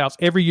been to the playoffs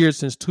every year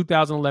since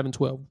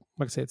 2011-12.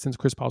 Like I said, since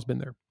Chris Paul's been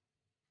there.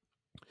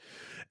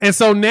 And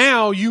so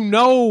now you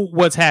know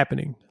what's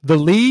happening. The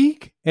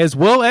league, as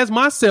well as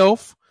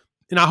myself,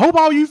 and I hope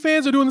all you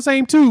fans are doing the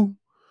same too,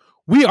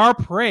 we are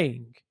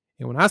praying.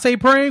 And when I say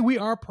praying, we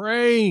are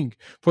praying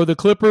for the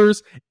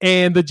Clippers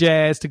and the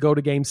Jazz to go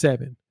to Game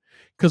 7.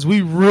 Because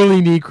we really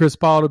need Chris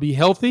Paul to be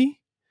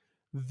healthy.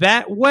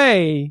 That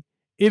way,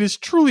 it is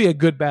truly a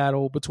good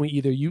battle between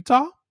either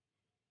Utah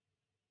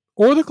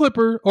or the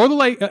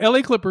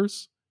LA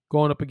Clippers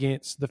going up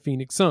against the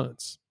Phoenix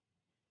Suns.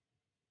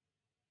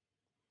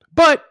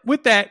 But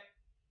with that,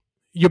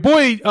 your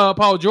boy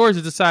Paul George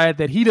has decided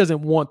that he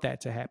doesn't want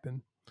that to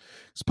happen.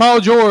 So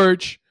Paul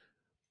George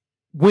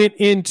went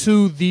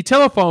into the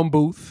telephone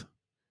booth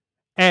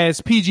as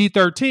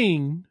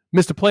PG-13,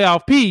 Mr.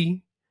 Playoff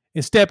P,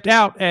 and stepped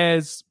out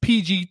as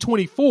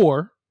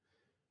PG-24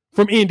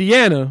 from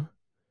Indiana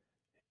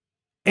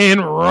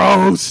and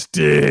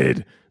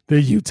roasted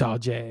the Utah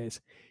Jazz.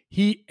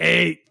 He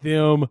ate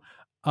them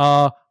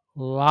alive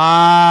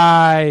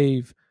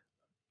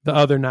the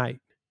other night.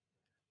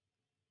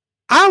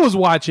 I was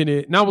watching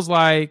it and I was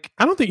like,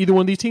 I don't think either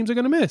one of these teams are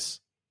going to miss.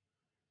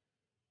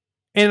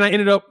 And I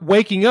ended up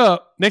waking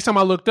up. Next time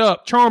I looked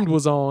up, Charmed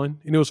was on,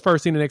 and it was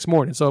first thing the next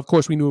morning. So, of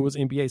course, we knew it was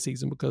NBA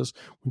season because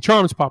when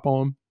Charms pop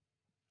on,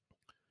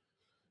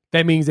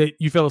 that means that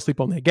you fell asleep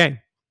on that game.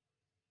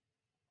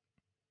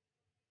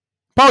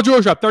 Paul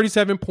George dropped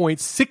 37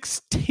 points,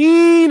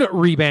 16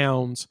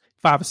 rebounds,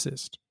 5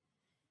 assists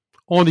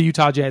on the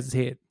Utah Jazz's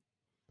head.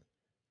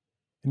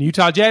 And the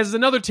Utah Jazz is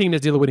another team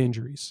that's dealing with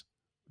injuries.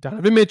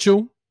 Donovan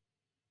Mitchell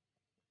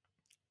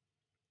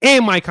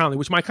and Mike Conley,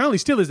 which Mike Conley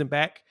still isn't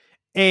back.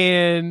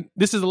 And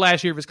this is the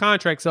last year of his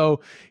contract.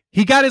 So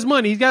he got his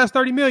money. He's got his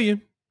 $30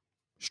 million.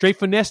 Straight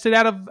finessed it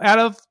out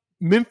of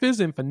Memphis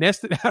and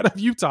finessed it out of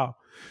Utah.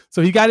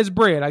 So he got his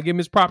bread. I give him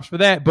his props for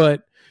that.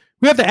 But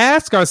we have to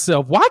ask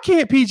ourselves, why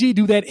can't PG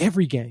do that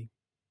every game?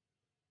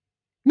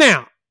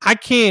 Now, I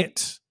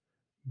can't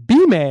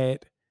be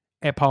mad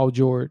at Paul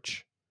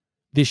George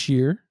this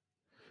year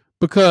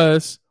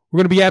because we're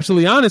going to be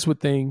absolutely honest with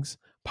things.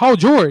 Paul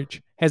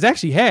George has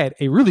actually had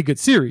a really good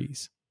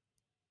series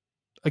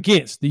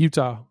against the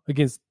Utah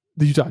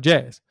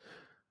Jazz.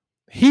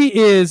 He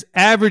is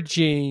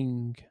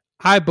averaging,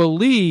 I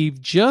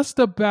believe, just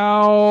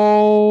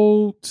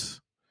about,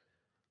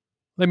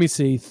 let me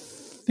see, I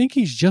think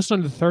he's just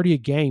under 30 a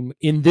game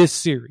in this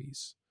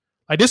series.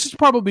 Like, this has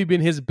probably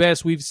been his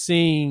best we've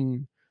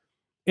seen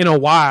in a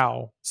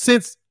while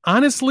since,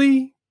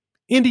 honestly,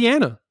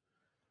 Indiana.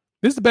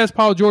 This is the best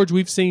Paul George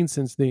we've seen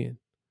since then.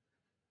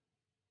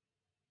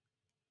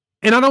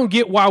 And I don't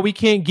get why we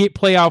can't get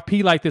playoff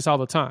P like this all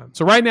the time.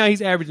 So right now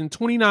he's averaging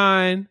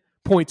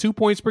 29.2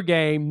 points per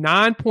game,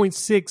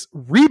 9.6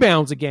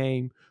 rebounds a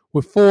game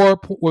with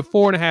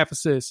 4.5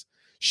 assists,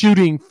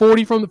 shooting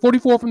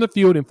 44 from the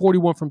field and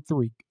 41 from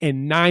three,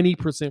 and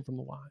 90% from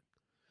the line.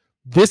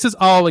 This is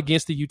all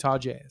against the Utah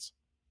Jazz.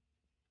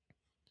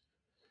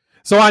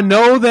 So I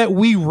know that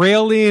we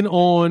rail in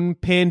on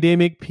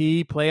pandemic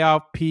P,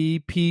 playoff P,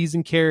 peas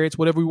and carrots,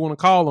 whatever we want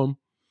to call them.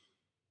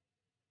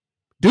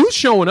 Dude's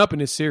showing up in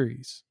this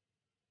series.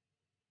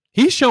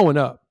 He's showing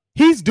up.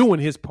 He's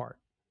doing his part.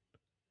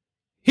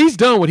 He's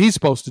done what he's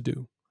supposed to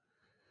do.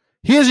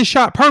 He hasn't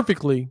shot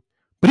perfectly,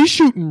 but he's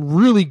shooting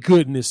really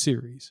good in this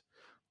series.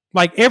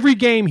 Like, every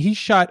game, he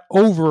shot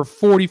over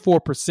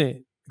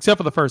 44%, except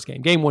for the first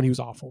game. Game 1, he was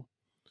awful.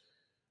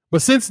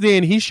 But since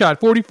then, he shot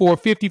 44,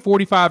 50,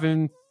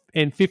 45,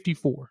 and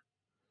 54.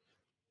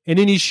 And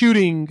then he's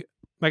shooting,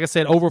 like I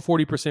said, over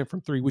 40%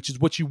 from three, which is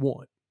what you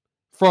want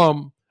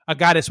from a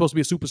guy that's supposed to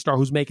be a superstar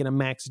who's making a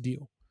max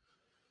deal.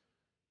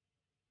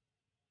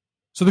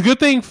 So the good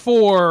thing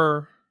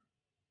for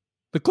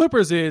the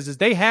Clippers is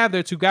they have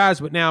their two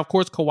guys, but now, of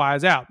course, Kawhi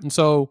is out. And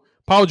so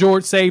Paul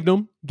George saved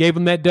them, gave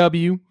them that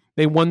W.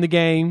 They won the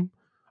game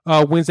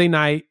Wednesday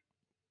night.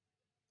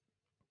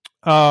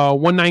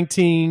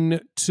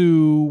 119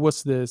 to,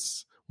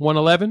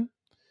 111?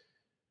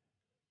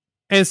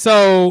 And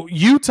so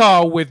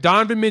Utah, with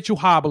Donovan Mitchell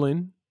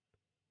hobbling,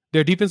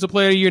 their defensive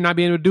player of the year not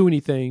being able to do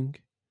anything,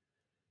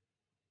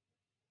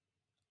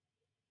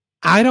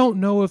 I don't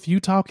know if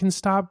Utah can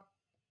stop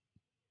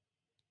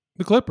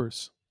the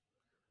Clippers.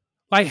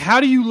 Like,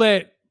 how do you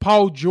let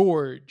Paul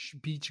George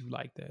beat you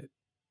like that?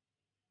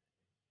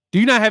 Do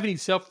you not have any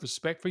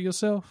self-respect for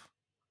yourself?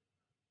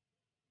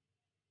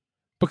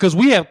 Because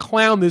we have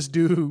clowned this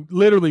dude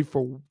literally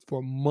for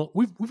months.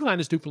 We've clowned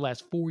this dude for the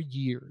last 4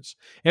 years.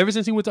 Ever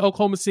since he went to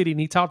Oklahoma City and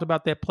he talked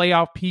about that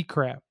playoff P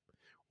crap,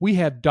 we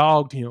have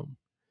dogged him.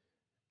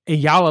 And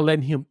y'all are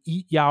letting him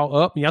eat y'all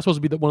up. And y'all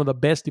supposed to be one of the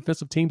best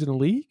defensive teams in the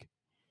league?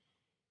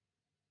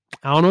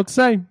 I don't know what to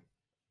say.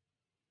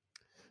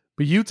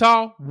 But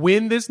Utah,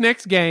 win this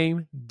next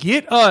game.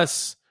 Get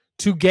us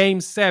to game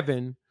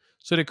 7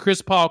 so that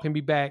Chris Paul can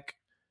be back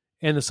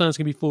and the Suns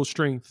can be full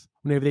strength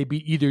whenever they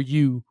beat either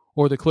you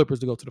or the Clippers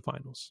to go to the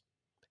finals.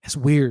 That's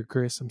weird,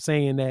 Chris. I'm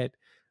saying that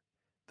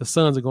the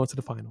Suns are going to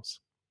the finals.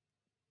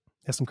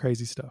 That's some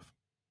crazy stuff.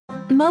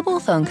 Mobile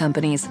phone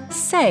companies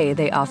say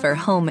they offer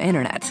home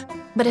internet.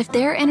 But if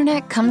their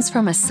internet comes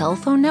from a cell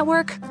phone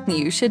network,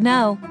 you should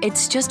know.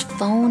 It's just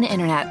phone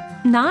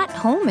internet, not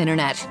home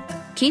internet.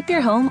 Keep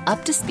your home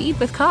up to speed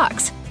with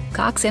Cox.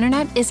 Cox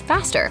internet is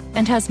faster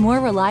and has more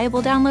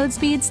reliable download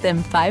speeds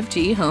than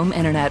 5G home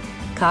internet.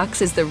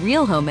 Cox is the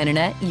real home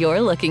internet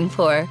you're looking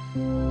for.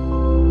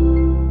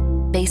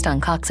 Based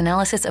on Cox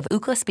analysis of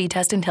Ookla speed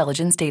test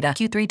intelligence data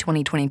Q3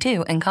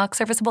 2022 and Cox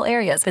serviceable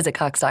areas, visit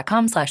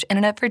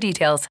cox.com/internet for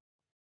details.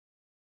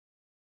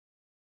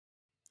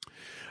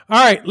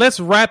 All right, let's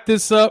wrap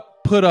this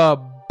up. Put a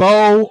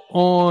bow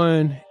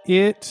on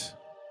it.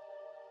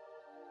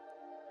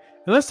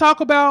 And let's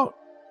talk about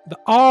the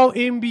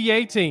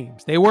All-NBA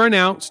teams. They were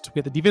announced. We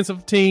had the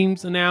defensive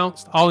teams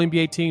announced,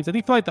 All-NBA teams. I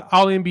think feel like the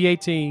All-NBA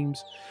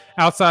teams,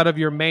 outside of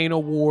your main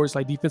awards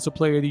like Defensive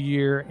Player of the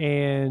Year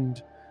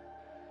and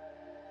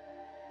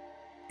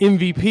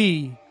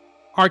MVP,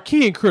 are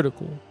key and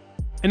critical.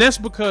 And that's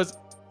because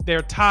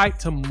they're tied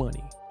to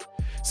money.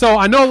 So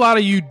I know a lot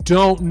of you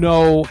don't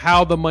know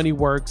how the money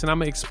works, and I'm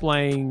going to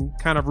explain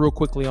kind of real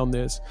quickly on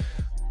this.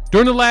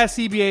 During the last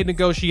CBA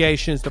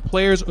negotiations, the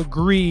players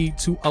agreed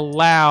to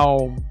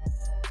allow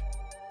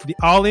the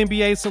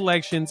All-NBA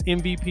selections,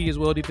 MVP as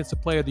well,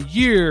 Defensive Player of the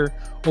Year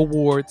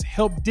awards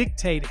help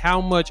dictate how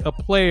much a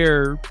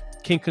player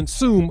can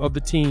consume of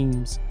the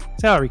team's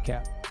salary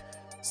cap.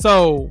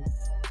 So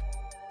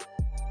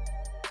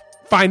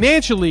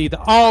financially, the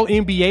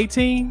All-NBA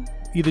team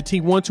either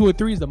team 1, 2, or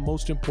 3 is the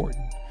most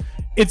important.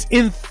 It's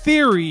in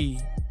theory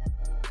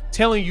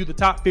telling you the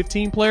top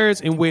 15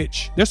 players, in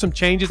which there's some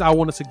changes I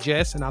want to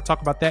suggest, and I'll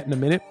talk about that in a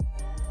minute.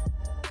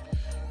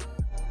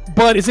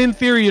 But it's in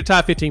theory your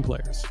top 15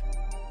 players.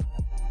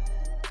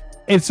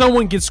 And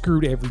someone gets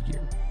screwed every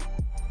year.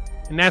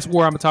 And that's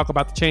where I'm going to talk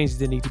about the changes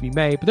that need to be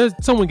made.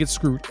 But someone gets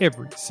screwed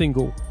every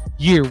single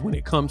year when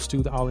it comes to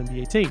the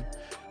All-NBA team.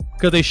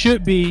 Because they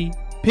should be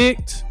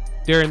picked.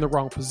 They're in the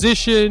wrong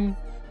position.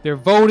 Their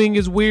voting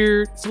is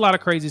weird. It's a lot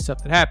of crazy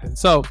stuff that happens.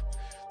 So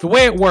the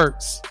way it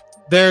works,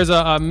 there's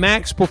a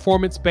max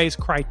performance-based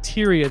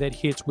criteria that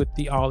hits with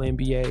the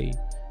All-NBA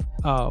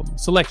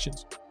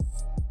selections.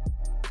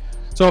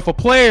 So if a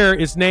player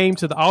is named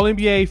to the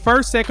All-NBA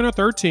first, second, or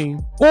third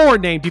team, or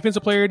named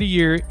Defensive Player of the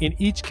Year in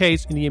each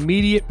case in the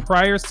immediate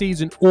prior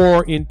season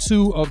or in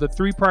 2 of the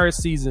 3 prior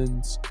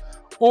seasons,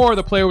 or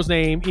the player was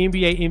named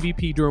NBA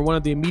MVP during one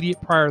of the immediate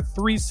prior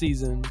 3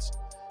 seasons,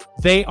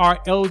 they are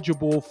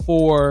eligible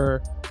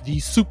for the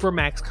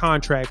Supermax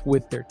contract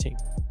with their team.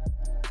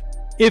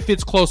 If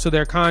it's close to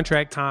their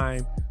contract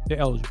time, they're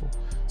eligible.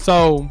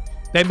 So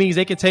that means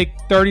they can take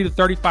 30 to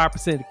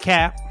 35% of the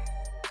cap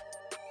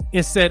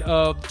instead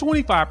of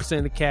 25%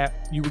 of the cap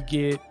you would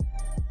get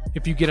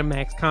if you get a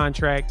max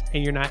contract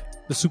and you're not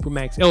the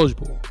Supermax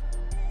eligible,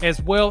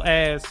 as well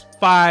as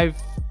 5-year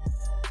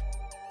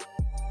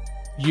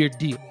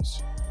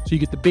deals. So you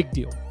get the big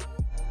deal.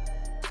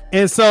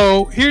 And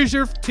so here's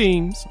your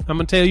teams. I'm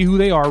going to tell you who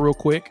they are real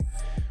quick.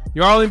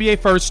 Your All-NBA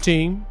first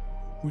team,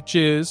 which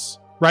is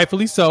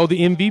rightfully so the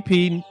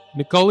MVP,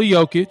 Nikola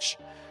Jokic,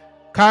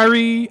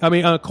 Kawhi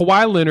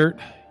Leonard,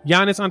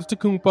 Giannis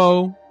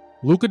Antetokounmpo,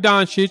 Luka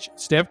Doncic,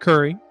 Steph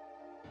Curry.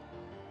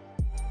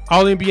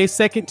 All-NBA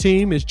second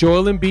team is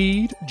Joel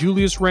Embiid,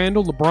 Julius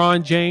Randle,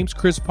 LeBron James,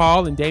 Chris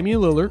Paul, and Damian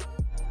Lillard.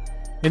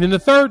 And then the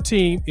third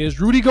team is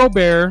Rudy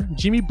Gobert,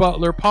 Jimmy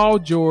Butler, Paul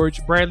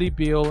George, Bradley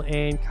Beal,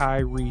 and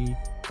Kyrie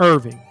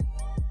Irving.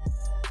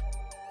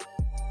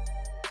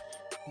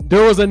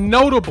 There was a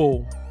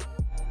notable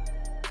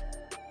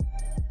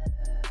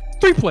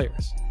 3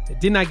 players that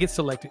did not get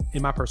selected,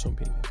 in my personal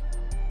opinion,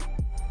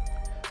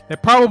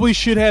 that probably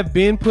should have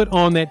been put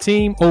on that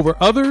team over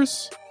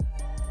others,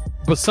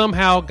 but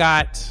somehow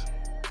got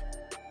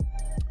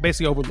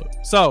basically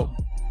overlooked. So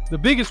the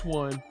biggest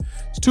one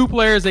is 2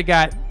 players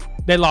that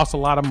lost a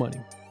lot of money.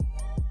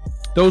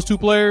 Those 2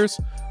 players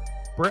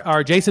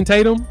are Jason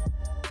Tatum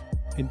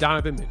and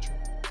Donovan Mitchell.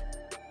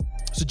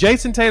 So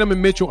Jason Tatum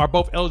and Mitchell are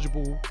both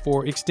eligible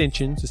for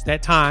extensions. It's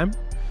that time.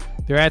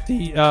 They're at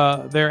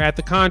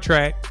the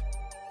contract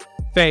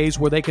phase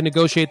where they can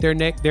negotiate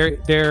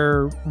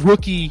their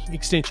rookie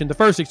extension, the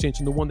first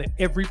extension, the one that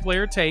every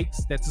player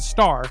takes. That's a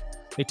star.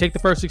 They take the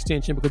first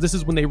extension because this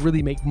is when they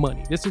really make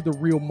money. This is the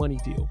real money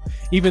deal.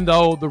 Even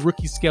though the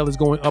rookie scale is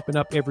going up and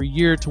up every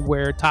year to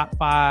where top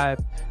 5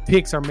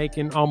 picks are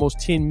making almost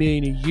 $10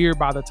 million a year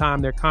by the time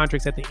their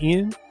contract's at the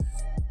end.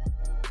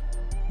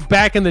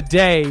 Back in the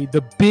day,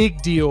 the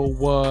big deal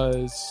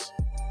was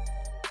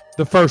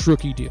the first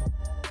rookie deal.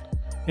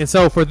 And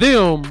so for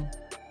them,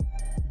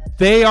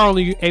 they are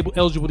only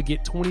eligible to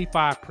get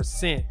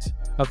 25%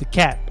 of the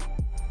cap,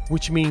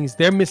 which means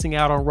they're missing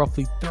out on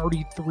roughly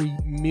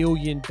 $33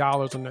 million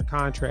on their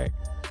contract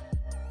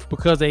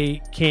because they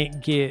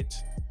can't get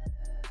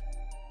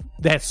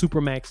that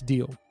Supermax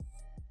deal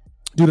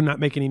due to not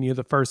making any of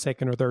the first,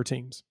 second, or third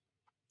teams.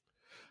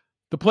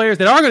 The players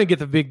that are going to get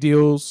the big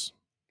deals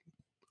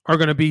are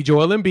going to be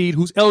Joel Embiid,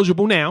 who's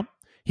eligible now.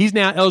 He's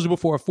now eligible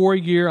for a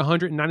 4-year,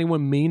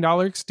 $191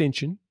 million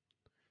extension.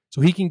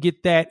 So he can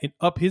get that and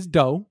up his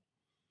dough.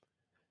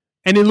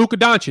 And then Luka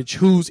Doncic,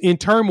 who's in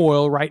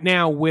turmoil right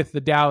now with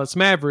the Dallas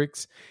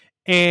Mavericks.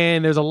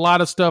 And there's a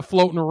lot of stuff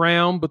floating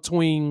around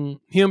between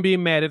him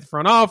being mad at the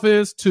front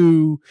office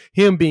to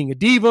him being a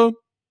diva. A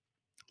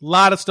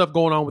lot of stuff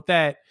going on with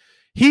that.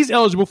 He's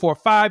eligible for a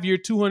 5-year,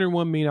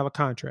 $201 million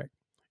contract.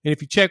 And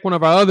if you check one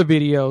of our other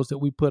videos that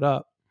we put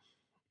up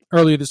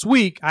earlier this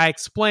week, I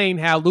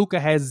explained how Luka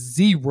has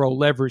 0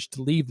 leverage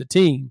to leave the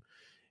team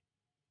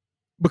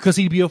because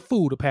he'd be a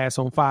fool to pass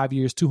on 5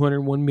 years,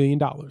 $201 million.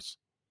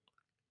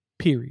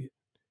 Period.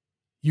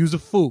 You's a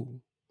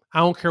fool. I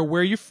don't care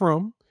where you're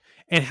from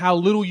and how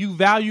little you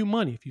value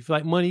money. If you feel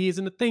like money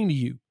isn't a thing to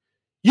you,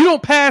 you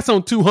don't pass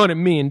on $200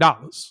 million.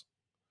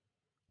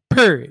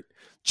 Period.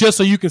 Just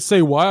so you can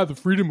say, well, I have the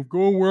freedom of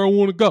going where I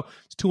want to go.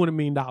 It's $200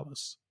 million.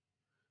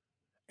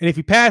 And if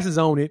he passes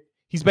on it,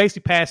 he's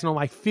basically passing on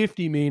like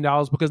 $50 million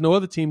because no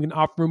other team can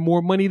offer him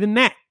more money than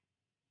that.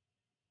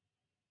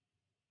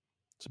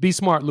 So be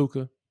smart,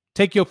 Luka.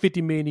 Take your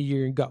 $50 million a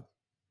year and go.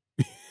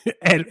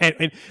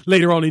 and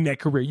later on in that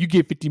career, you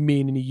get $50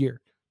 million in a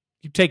year.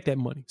 You take that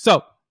money.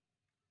 So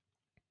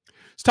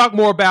let's talk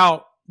more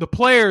about the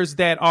players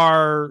that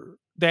are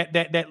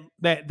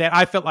that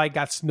I felt like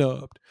got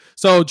snubbed.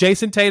 So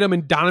Jason Tatum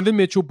and Donovan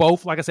Mitchell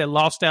both, like I said,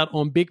 lost out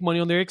on big money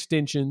on their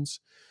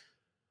extensions.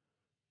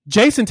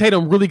 Jason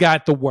Tatum really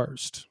got the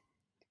worst.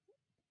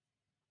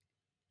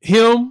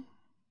 Him,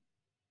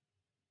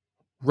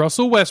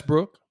 Russell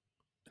Westbrook,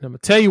 and I'm going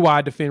to tell you why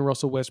I defend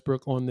Russell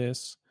Westbrook on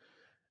this,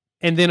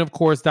 And then, of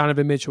course,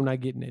 Donovan Mitchell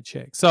not getting that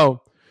check.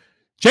 So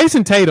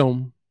Jason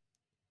Tatum,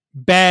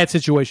 bad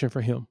situation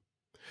for him.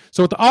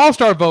 So with the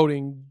All-Star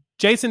voting,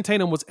 Jason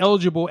Tatum was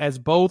eligible as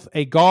both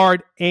a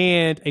guard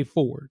and a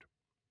forward.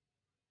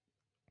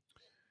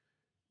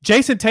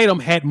 Jason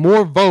Tatum had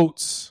more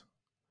votes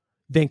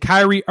than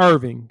Kyrie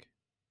Irving,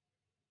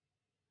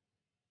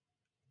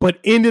 but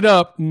ended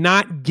up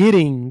not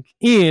getting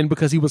in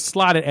because he was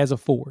slotted as a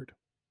forward.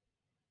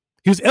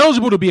 He was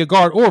eligible to be a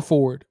guard or a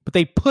forward, but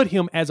they put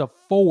him as a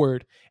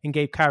forward and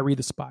gave Kyrie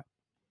the spot.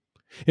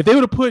 If they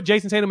would have put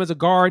Jason Tatum as a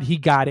guard, he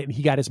got it and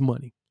he got his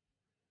money.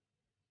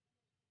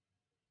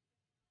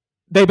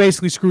 They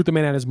basically screwed the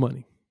man out of his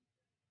money.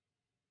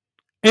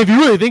 And if you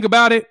really think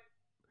about it,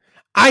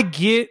 I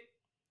get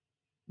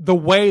the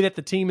way that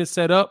the team is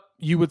set up.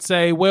 You would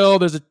say, well,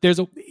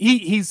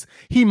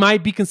 he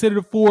might be considered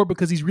a forward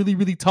because he's really,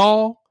 really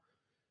tall.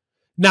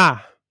 Nah,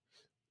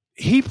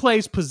 he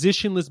plays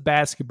positionless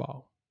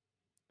basketball.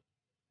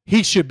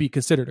 He should be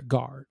considered a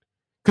guard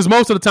because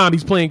most of the time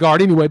he's playing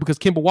guard anyway because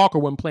Kemba Walker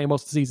wasn't playing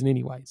most of the season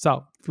anyway.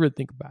 So if you really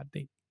think about it,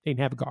 they didn't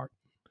have a guard.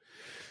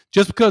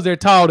 Just because they're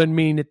tall doesn't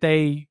mean that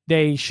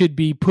they should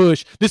be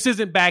pushed. This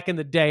isn't back in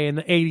the day in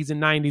the 80s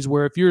and 90s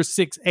where if you're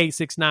 6'8",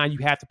 6'9", you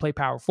have to play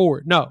power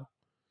forward. No.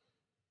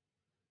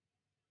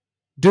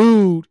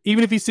 Dude,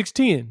 even if he's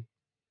 6'10",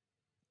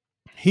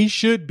 he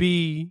should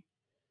be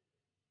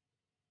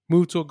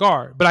moved to a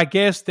guard. But I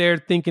guess they're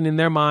thinking in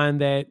their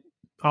mind that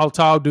all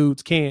tall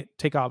dudes can't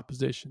take all the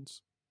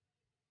positions,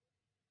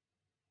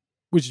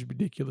 which is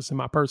ridiculous in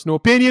my personal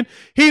opinion.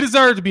 He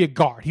deserves to be a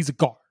guard. He's a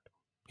guard.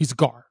 He's a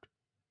guard.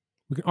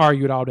 We can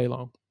argue it all day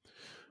long.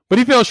 But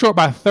he fell short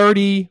by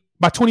 20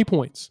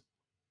 points,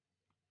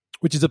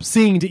 which is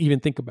obscene to even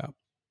think about.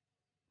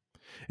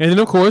 And then,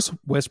 of course,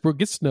 Westbrook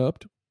gets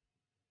snubbed.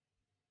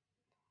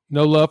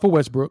 No love for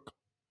Westbrook.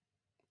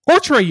 Or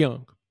Trae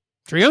Young.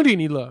 Trae Young didn't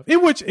need love.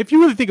 In which, if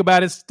you really think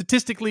about it,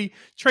 statistically,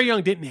 Trae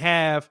Young didn't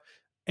have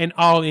an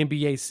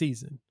all-NBA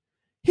season.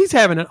 He's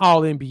having an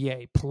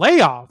all-NBA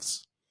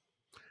playoffs,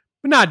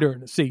 but not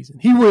during the season.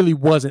 He really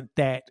wasn't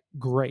that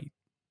great.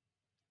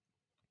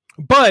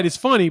 But it's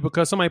funny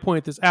because somebody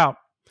pointed this out,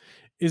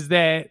 is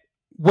that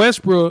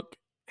Westbrook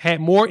had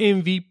more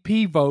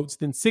MVP votes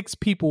than 6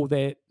 people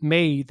that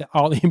made the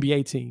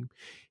All-NBA team.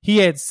 He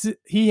had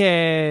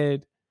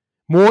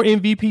more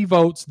MVP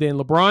votes than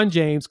LeBron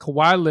James,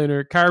 Kawhi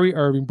Leonard, Kyrie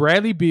Irving,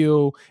 Bradley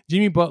Beal,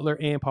 Jimmy Butler,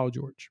 and Paul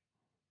George.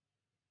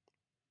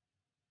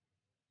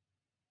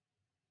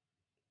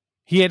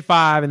 He had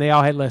 5, and they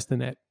all had less than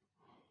that.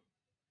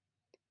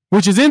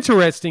 Which is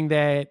interesting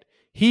that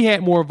he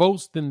had more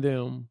votes than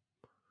them,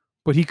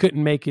 but he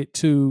couldn't make it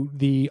to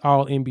the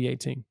All-NBA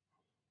team.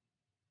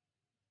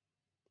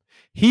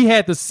 He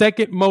had the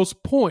second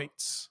most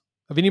points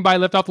of anybody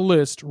left off the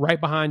list, right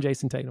behind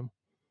Jason Tatum.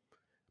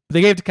 But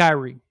they gave it to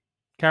Kyrie.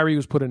 Kyrie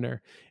was put in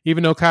there,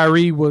 even though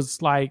Kyrie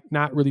was like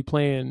not really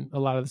playing a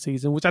lot of the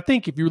season, which I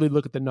think if you really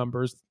look at the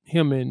numbers,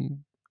 him and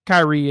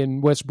Kyrie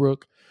and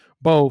Westbrook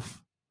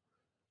both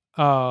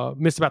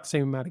missed about the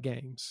same amount of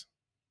games.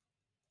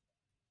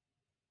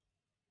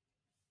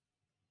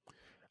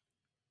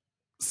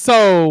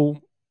 So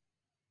you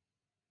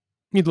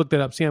need to look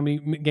that up, see how many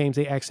games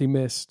they actually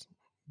missed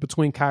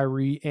between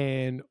Kyrie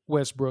and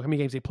Westbrook, how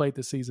many games they played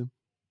this season.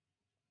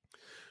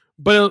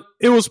 But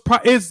it was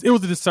a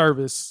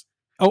disservice.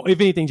 Oh,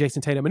 if anything,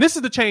 Jason Tatum. And this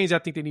is the change I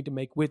think they need to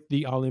make with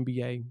the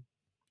All-NBA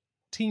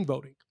team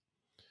voting.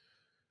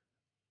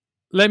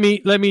 Let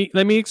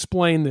me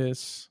explain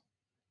this.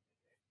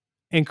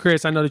 And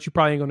Chris, I know that you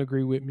probably ain't going to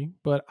agree with me,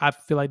 but I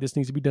feel like this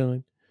needs to be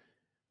done.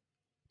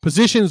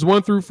 Positions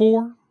 1 through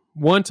 4,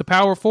 1 to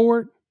power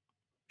forward,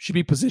 should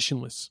be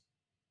positionless.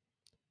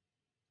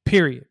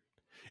 Period.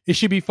 It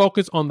should be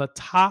focused on the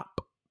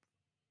top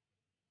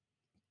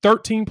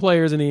 13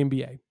 players in the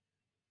NBA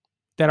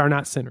that are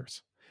not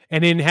centers.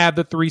 And then have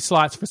the 3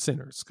 slots for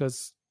centers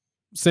because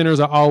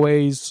centers are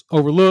always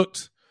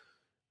overlooked.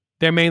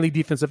 They're mainly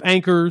defensive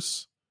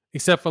anchors,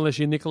 except for unless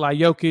you're Nikola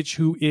Jokic,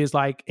 who is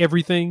like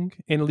everything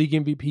and league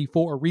MVP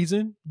for a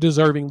reason,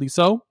 deservingly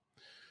so.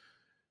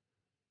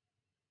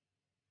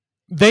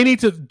 They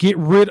need to get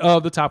rid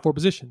of the top 4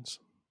 positions.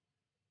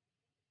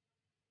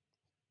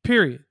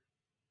 Period.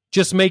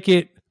 Just make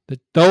it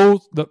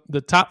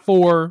the top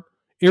 4,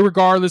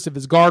 irregardless if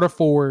it's guard or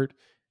forward,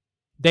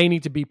 they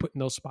need to be put in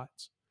those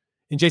spots.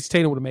 And Jason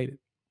Tatum would have made it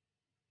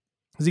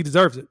because he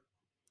deserves it.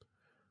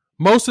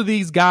 Most of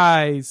these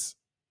guys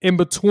in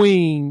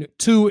between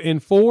 2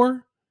 and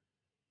 4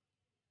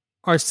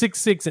 are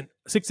 6'6" and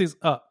 6'6"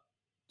 up,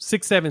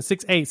 6'7",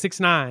 6'8",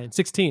 6'9",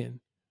 6'10".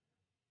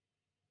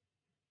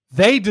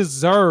 They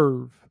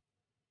deserve.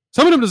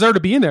 Some of them deserve to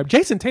be in there.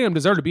 Jason Tatum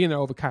deserved to be in there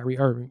over Kyrie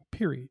Irving.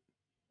 Period.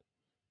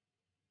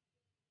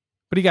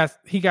 But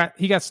he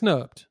got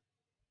snubbed.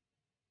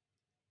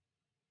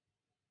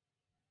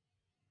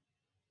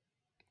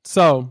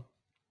 So,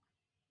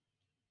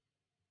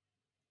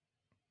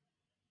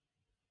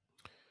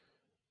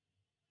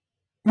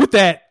 with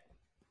that,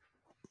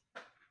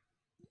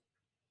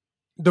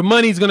 the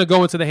money's going to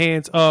go into the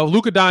hands of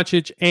Luka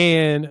Doncic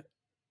and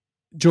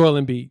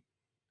Joel Embiid.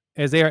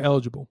 as they are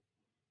eligible.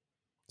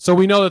 So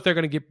we know that they're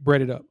going to get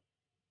breaded up.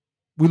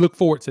 We look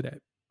forward to that.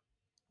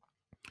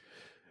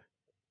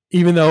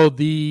 Even though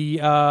the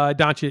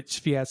Doncic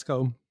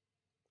fiasco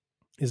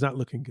is not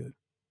looking good.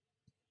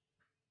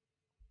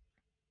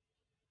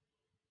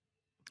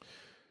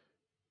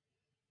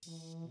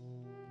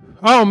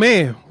 Oh,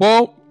 man.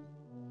 Well,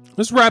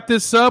 let's wrap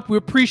this up. We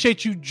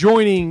appreciate you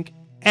joining,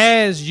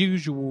 as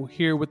usual,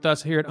 here with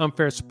us here at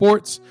Unfair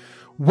Sports,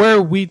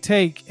 where we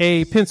take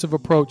a pensive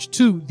approach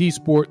to the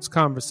sports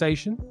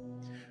conversation.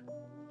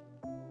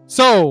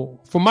 So,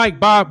 for Mike,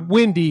 Bob,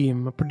 Wendy,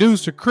 and my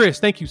producer, Chris,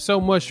 thank you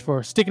so much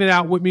for sticking it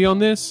out with me on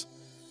this.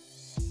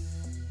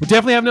 We'll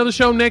definitely have another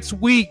show next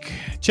week.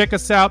 Check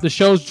us out. The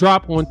shows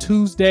drop on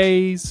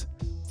Tuesdays,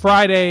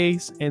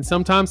 Fridays, and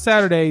sometimes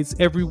Saturdays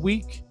every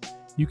week.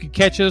 You can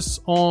catch us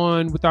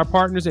with our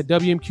partners at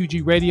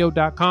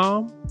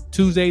WMQGradio.com,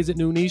 Tuesdays at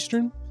noon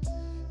Eastern.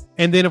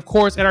 And then, of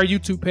course, at our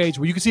YouTube page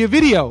where you can see a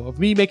video of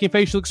me making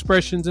facial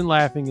expressions and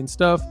laughing and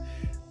stuff.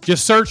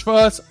 Just search for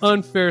us,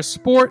 Unfair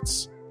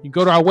Sports. You can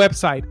go to our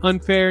website,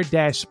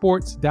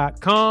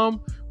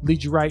 unfair-sports.com.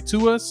 Lead you right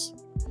to us.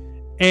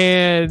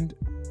 And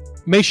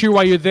make sure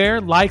while you're there,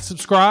 like,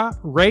 subscribe,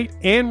 rate,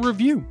 and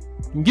review.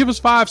 And give us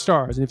 5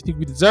 stars. And if you think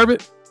we deserve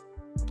it,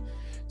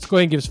 just go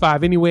ahead and give us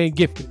 5 anyway and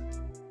gift it.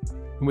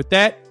 And with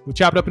that, we'll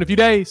chop it up in a few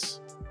days.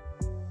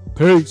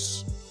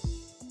 Peace.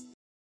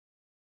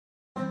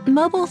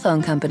 Mobile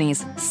phone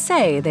companies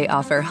say they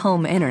offer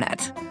home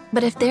internet.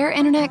 But if their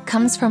internet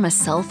comes from a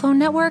cell phone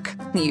network,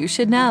 you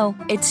should know.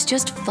 It's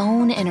just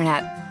phone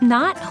internet,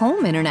 not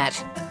home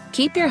internet.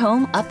 Keep your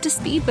home up to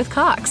speed with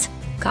Cox.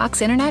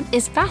 Cox internet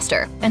is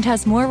faster and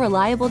has more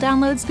reliable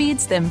download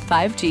speeds than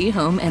 5G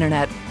home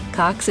internet.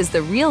 Cox is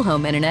the real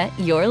home internet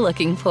you're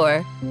looking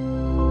for.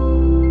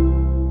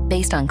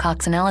 Based on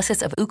Cox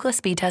analysis of Ookla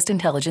speed test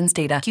intelligence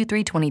data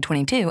Q3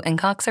 2022 and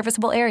Cox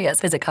serviceable areas,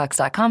 visit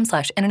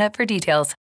cox.com/internet for details.